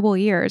terrible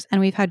years. And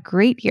we've had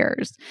great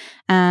years.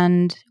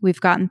 And we've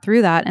gotten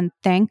through that. And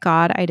thank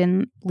God I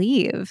didn't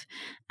leave.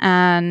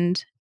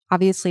 And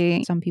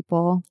obviously, some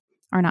people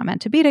are not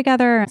meant to be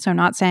together. So I'm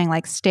not saying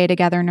like stay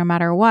together no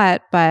matter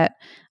what. But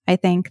I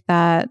think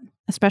that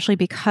especially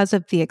because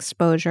of the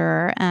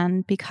exposure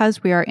and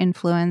because we are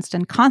influenced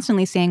and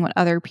constantly seeing what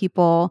other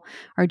people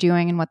are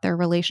doing and what their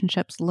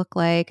relationships look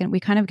like. And we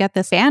kind of get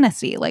this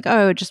fantasy like,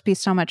 oh, it would just be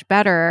so much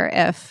better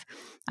if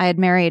I had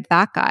married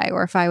that guy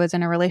or if I was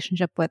in a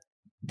relationship with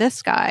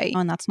this guy.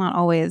 And that's not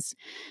always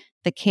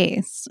the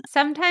case.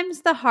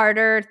 Sometimes the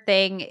harder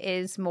thing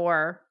is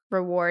more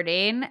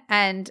rewarding,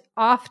 and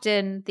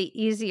often the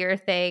easier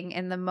thing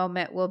in the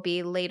moment will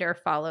be later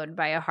followed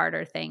by a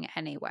harder thing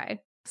anyway.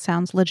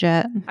 Sounds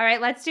legit. All right,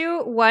 let's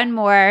do one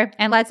more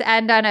and let's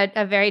end on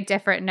a very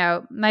different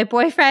note. My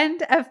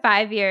boyfriend of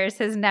 5 years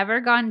has never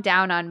gone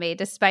down on me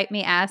despite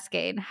me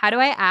asking. How do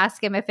I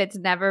ask him if it's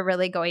never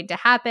really going to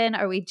happen?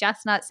 Are we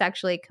just not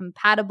sexually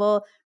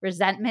compatible?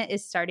 Resentment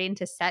is starting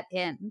to set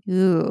in.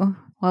 Ooh,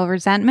 well,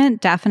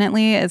 resentment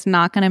definitely is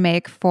not going to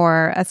make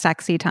for a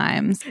sexy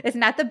times. It's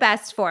not the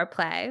best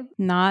foreplay.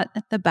 Not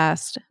the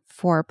best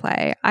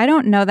foreplay. I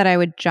don't know that I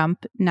would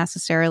jump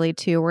necessarily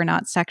to we're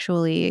not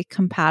sexually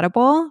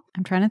compatible.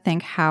 I'm trying to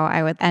think how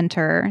I would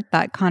enter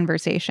that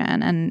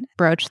conversation and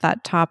broach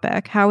that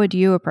topic. How would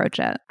you approach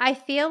it? I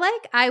feel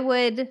like I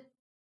would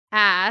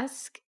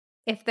ask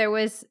if there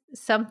was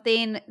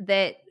something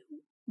that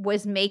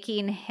was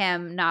making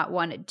him not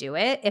want to do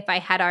it if I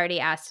had already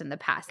asked in the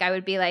past. I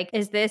would be like,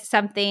 is this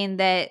something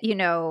that, you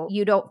know,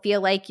 you don't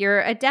feel like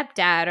you're adept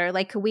at? Or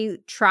like, could we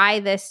try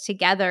this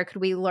together?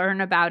 Could we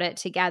learn about it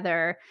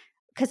together?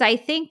 Because I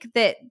think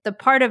that the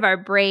part of our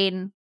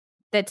brain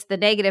that's the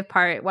negative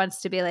part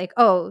wants to be like,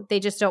 oh, they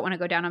just don't want to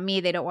go down on me.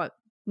 They don't want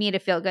me to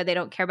feel good. They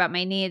don't care about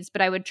my needs.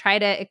 But I would try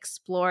to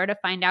explore to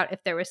find out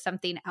if there was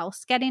something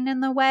else getting in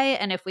the way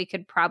and if we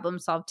could problem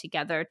solve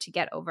together to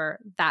get over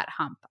that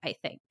hump, I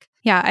think.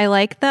 Yeah, I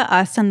like the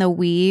us and the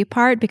we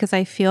part because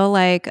I feel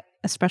like,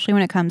 especially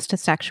when it comes to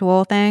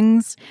sexual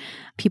things,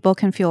 people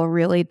can feel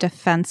really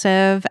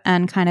defensive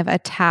and kind of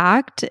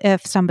attacked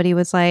if somebody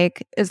was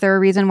like, is there a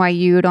reason why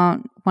you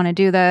don't want to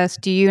do this?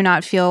 Do you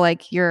not feel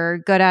like you're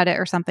good at it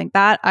or something?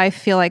 That I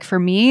feel like for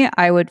me,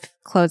 I would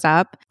close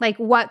up. Like,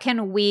 what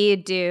can we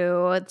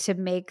do to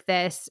make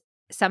this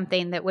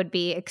something that would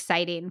be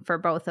exciting for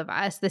both of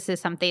us? This is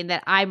something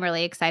that I'm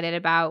really excited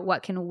about.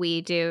 What can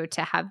we do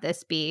to have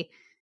this be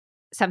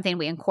something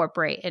we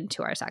incorporate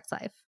into our sex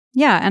life?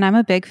 Yeah. And I'm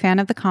a big fan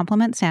of the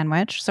compliment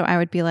sandwich. So I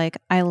would be like,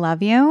 I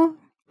love you.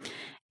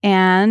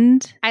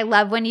 And I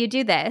love when you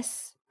do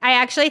this. I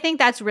actually think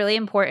that's really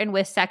important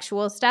with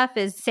sexual stuff,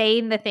 is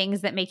saying the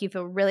things that make you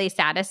feel really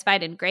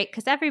satisfied and great.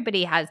 Because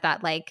everybody has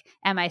that, like,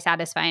 am I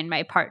satisfying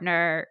my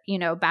partner, you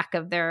know, back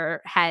of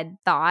their head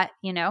thought,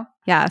 you know?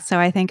 Yeah. So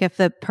I think if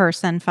the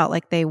person felt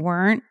like they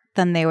weren't,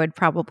 then they would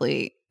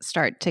probably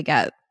start to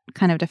get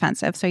kind of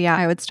defensive. So yeah,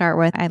 I would start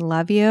with, I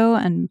love you.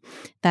 And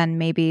then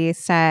maybe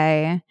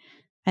say,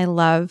 I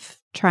love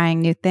trying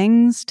new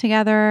things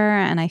together.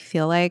 And I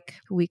feel like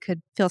we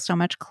could feel so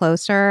much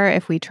closer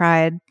if we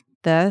tried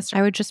this,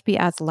 I would just be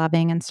as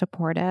loving and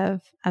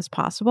supportive as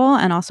possible,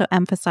 and also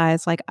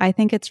emphasize, like, I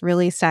think it's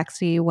really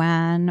sexy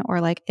when,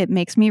 or like, it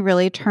makes me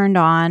really turned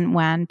on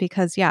when,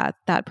 because yeah,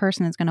 that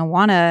person is going to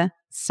want to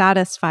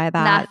satisfy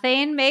that.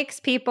 Nothing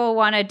makes people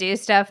want to do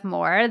stuff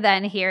more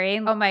than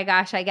hearing, oh my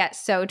gosh, I get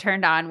so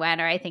turned on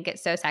when, or I think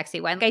it's so sexy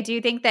when. I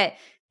do think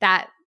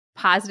that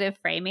positive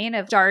framing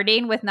of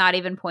starting with not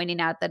even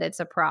pointing out that it's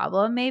a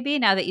problem, maybe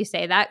now that you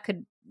say that,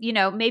 could, you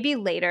know, maybe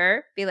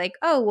later be like,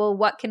 oh, well,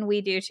 what can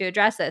we do to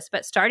address this?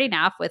 But starting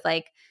off with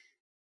like,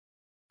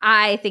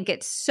 I think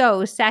it's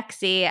so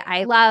sexy.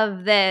 I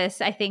love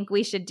this. I think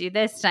we should do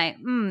this tonight.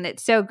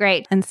 It's so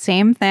great. And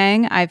same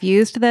thing. I've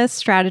used this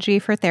strategy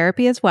for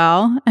therapy as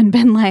well and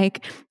been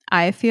like,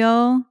 I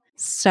feel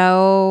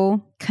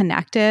so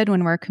connected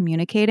when we're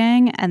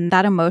communicating. And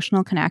that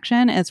emotional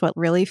connection is what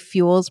really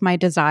fuels my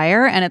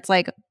desire. And it's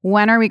like,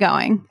 when are we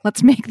going?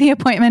 Let's make the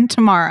appointment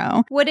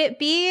tomorrow. Would it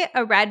be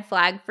a red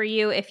flag for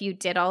you if you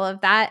did all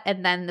of that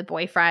and then the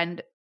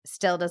boyfriend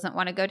still doesn't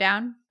want to go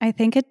down? I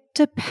think it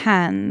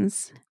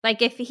depends.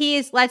 Like if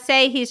let's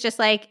say he's just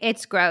like,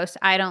 it's gross,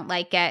 I don't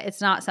like it,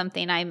 it's not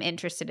something I'm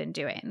interested in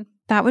doing.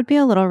 That would be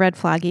a little red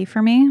flaggy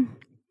for me,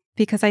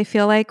 because I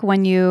feel like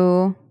when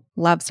you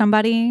love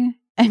somebody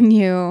and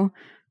you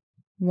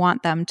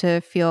want them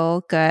to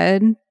feel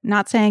good,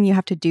 not saying you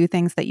have to do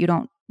things that you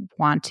don't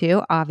want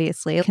to,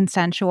 obviously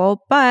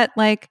consensual, but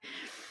like,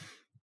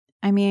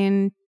 I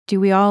mean, do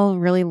we all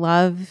really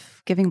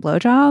love giving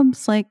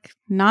blowjobs? Like,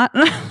 not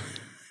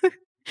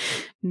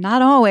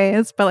not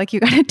always, but like, you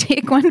got to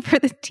take one for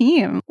the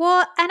team.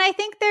 Well, and I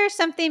think there's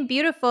something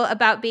beautiful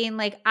about being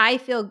like, I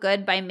feel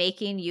good by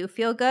making you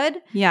feel good.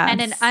 Yeah.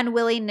 And an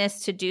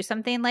unwillingness to do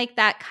something like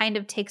that kind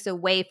of takes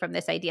away from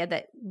this idea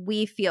that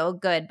we feel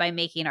good by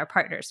making our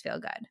partners feel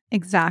good.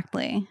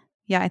 Exactly.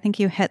 Yeah, I think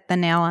you hit the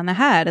nail on the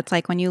head. It's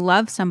like when you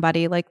love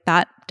somebody, like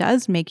that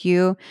does make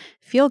you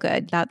feel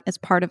good. That is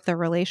part of the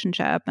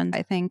relationship. And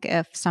I think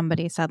if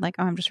somebody said like,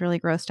 oh, I'm just really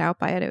grossed out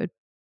by it, it would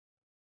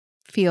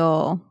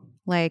feel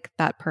like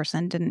that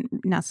person didn't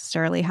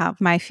necessarily have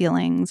my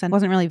feelings and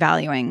wasn't really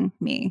valuing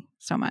me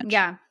so much.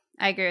 Yeah,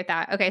 I agree with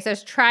that. Okay, so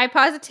try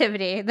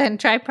positivity, then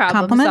try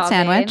problem Compliment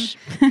solving. sandwich.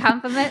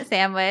 Compliment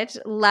sandwich.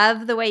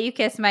 Love the way you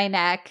kiss my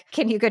neck.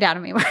 Can you go down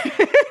on me more?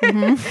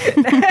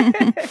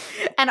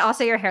 And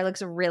also your hair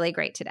looks really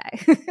great today.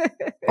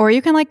 Or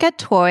you can like get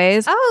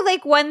toys. Oh,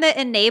 like one that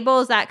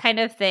enables that kind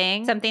of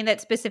thing. Something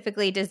that's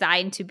specifically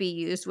designed to be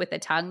used with the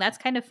tongue. That's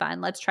kind of fun.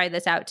 Let's try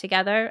this out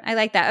together. I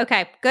like that.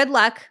 Okay, good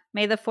luck.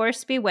 May the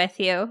force be with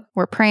you.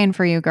 We're praying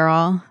for you,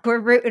 girl. We're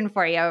rooting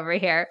for you over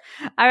here.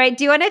 All right.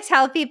 Do you want to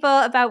tell people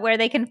about where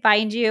they can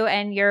find you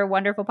and your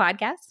wonderful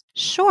podcast?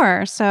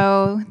 Sure.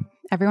 So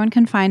everyone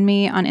can find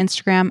me on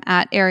Instagram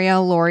at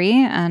Ariel Laurie.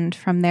 And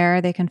from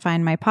there, they can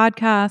find my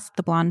podcast,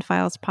 the Blonde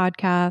Files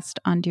podcast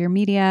on Dear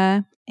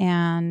Media.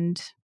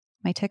 And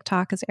my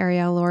TikTok is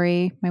Ariel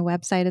Laurie. My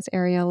website is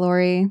Ariel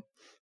Laurie.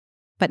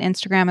 But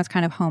Instagram is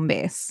kind of home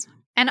base.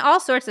 And all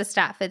sorts of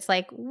stuff. It's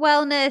like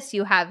wellness.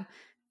 You have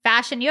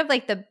fashion. You have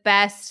like the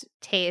best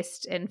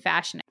taste in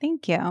fashion.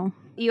 Thank you.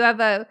 You have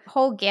a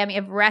whole gamut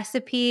of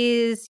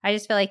recipes. I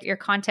just feel like your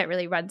content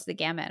really runs the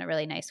gamut in a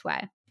really nice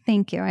way.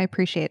 Thank you. I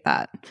appreciate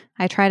that.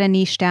 I try to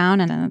niche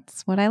down and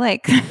that's what I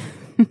like.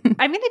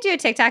 I'm going to do a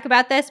TikTok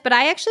about this, but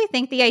I actually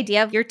think the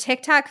idea of your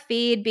TikTok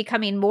feed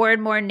becoming more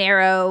and more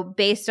narrow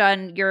based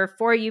on your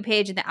For You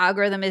page and the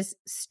algorithm is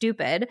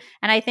stupid.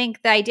 And I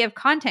think the idea of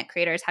content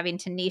creators having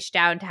to niche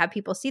down to have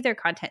people see their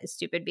content is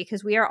stupid,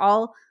 because we are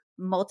all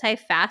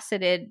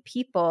multifaceted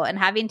people, and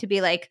having to be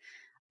like,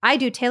 I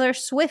do Taylor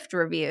Swift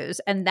reviews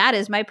and that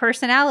is my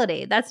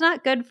personality. That's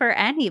not good for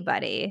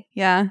anybody.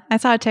 Yeah. I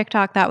saw a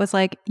TikTok that was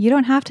like, you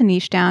don't have to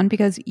niche down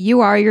because you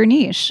are your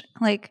niche.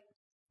 Like,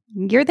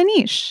 you're the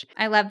niche.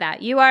 I love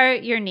that. You are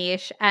your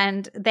niche.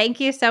 And thank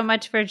you so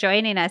much for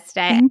joining us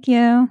today. Thank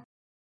you.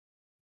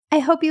 I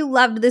hope you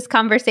loved this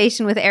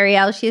conversation with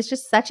Ariel. She is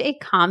just such a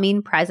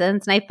calming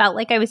presence, and I felt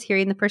like I was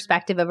hearing the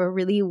perspective of a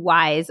really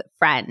wise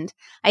friend.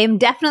 I am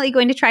definitely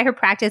going to try her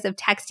practice of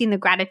texting the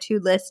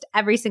gratitude list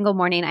every single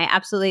morning. I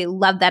absolutely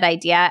love that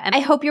idea. And I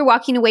hope you're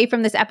walking away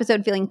from this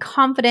episode feeling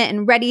confident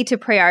and ready to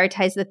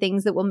prioritize the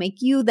things that will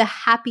make you the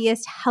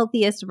happiest,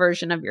 healthiest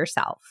version of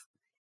yourself.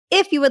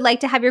 If you would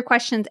like to have your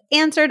questions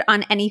answered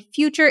on any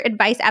future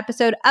advice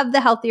episode of the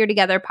Healthier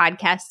Together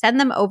podcast, send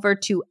them over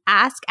to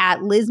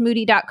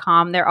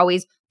ask@lizmoody.com. They're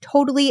always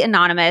totally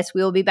anonymous.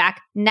 We will be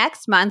back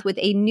next month with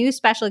a new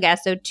special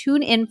guest, so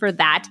tune in for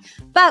that.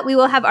 But we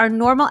will have our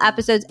normal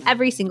episodes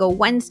every single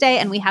Wednesday,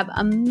 and we have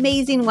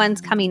amazing ones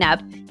coming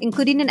up,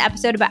 including an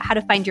episode about how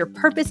to find your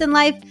purpose in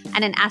life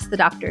and an Ask the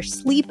Doctor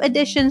Sleep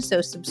edition. So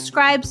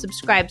subscribe so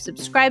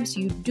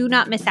you do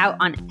not miss out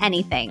on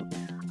anything.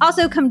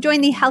 Also, come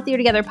join the Healthier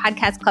Together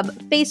Podcast Club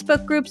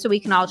Facebook group so we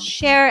can all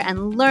share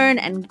and learn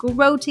and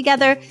grow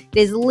together. It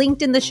is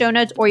linked in the show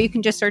notes, or you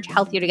can just search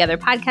Healthier Together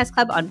Podcast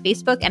Club on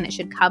Facebook and it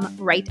should come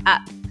right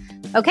up.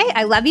 Okay,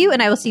 I love you,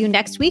 and I will see you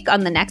next week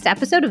on the next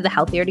episode of the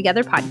Healthier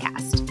Together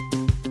podcast.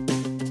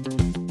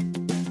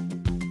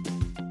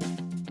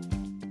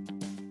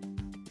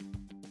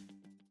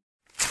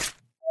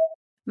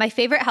 My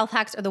favorite health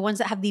hacks are the ones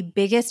that have the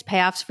biggest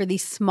payoffs for the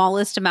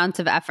smallest amounts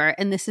of effort,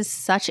 and this is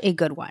such a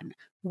good one.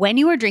 When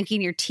you are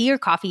drinking your tea or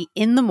coffee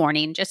in the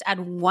morning, just add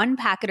 1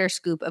 packet or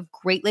scoop of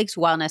Great Lakes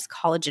Wellness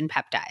collagen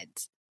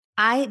peptides.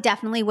 I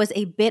definitely was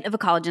a bit of a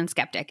collagen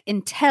skeptic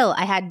until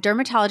I had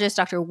dermatologist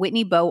Dr.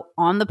 Whitney Bowe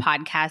on the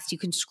podcast. You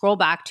can scroll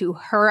back to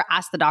her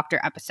Ask the Doctor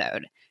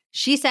episode.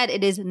 She said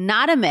it is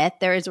not a myth.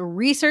 There is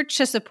research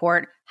to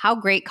support how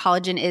great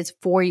collagen is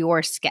for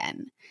your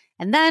skin.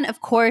 And then, of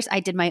course, I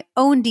did my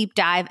own deep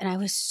dive, and I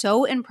was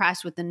so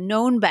impressed with the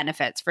known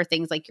benefits for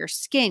things like your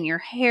skin, your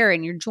hair,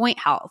 and your joint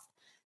health.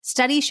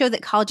 Studies show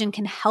that collagen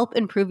can help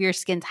improve your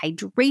skin's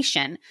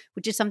hydration,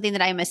 which is something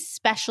that I'm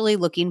especially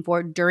looking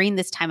for during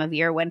this time of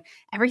year when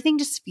everything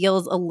just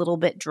feels a little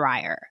bit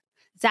drier.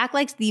 Zach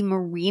likes the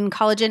marine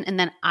collagen, and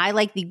then I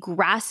like the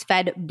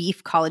grass-fed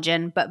beef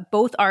collagen, but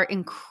both are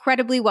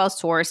incredibly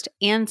well-sourced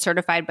and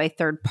certified by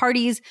third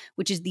parties,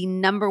 which is the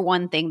number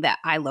one thing that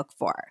I look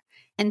for.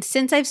 And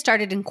since I've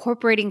started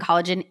incorporating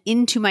collagen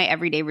into my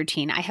everyday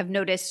routine, I have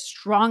noticed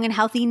strong and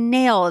healthy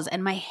nails,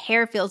 and my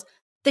hair feels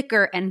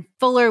thicker and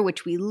fuller,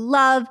 which we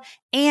love.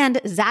 And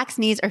Zach's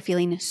knees are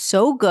feeling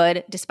so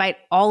good despite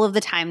all of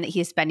the time that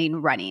he is spending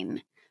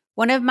running.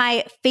 One of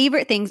my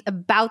favorite things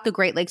about the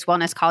Great Lakes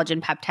Wellness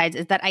Collagen Peptides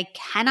is that I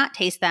cannot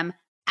taste them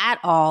at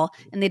all,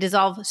 and they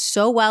dissolve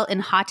so well in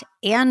hot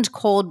and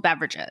cold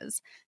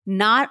beverages.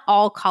 Not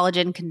all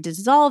collagen can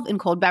dissolve in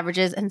cold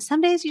beverages, and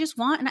some days you just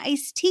want an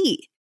iced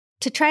tea.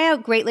 To try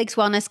out Great Lakes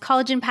Wellness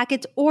collagen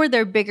packets or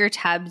their bigger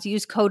tubs,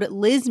 use code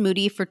Liz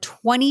Moody for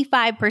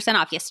 25%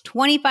 off. Yes,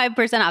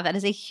 25% off. That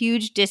is a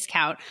huge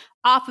discount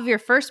off of your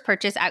first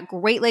purchase at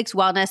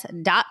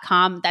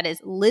greatlakeswellness.com. That is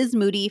Liz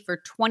Moody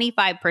for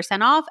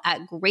 25% off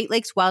at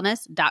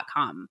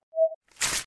greatlakeswellness.com.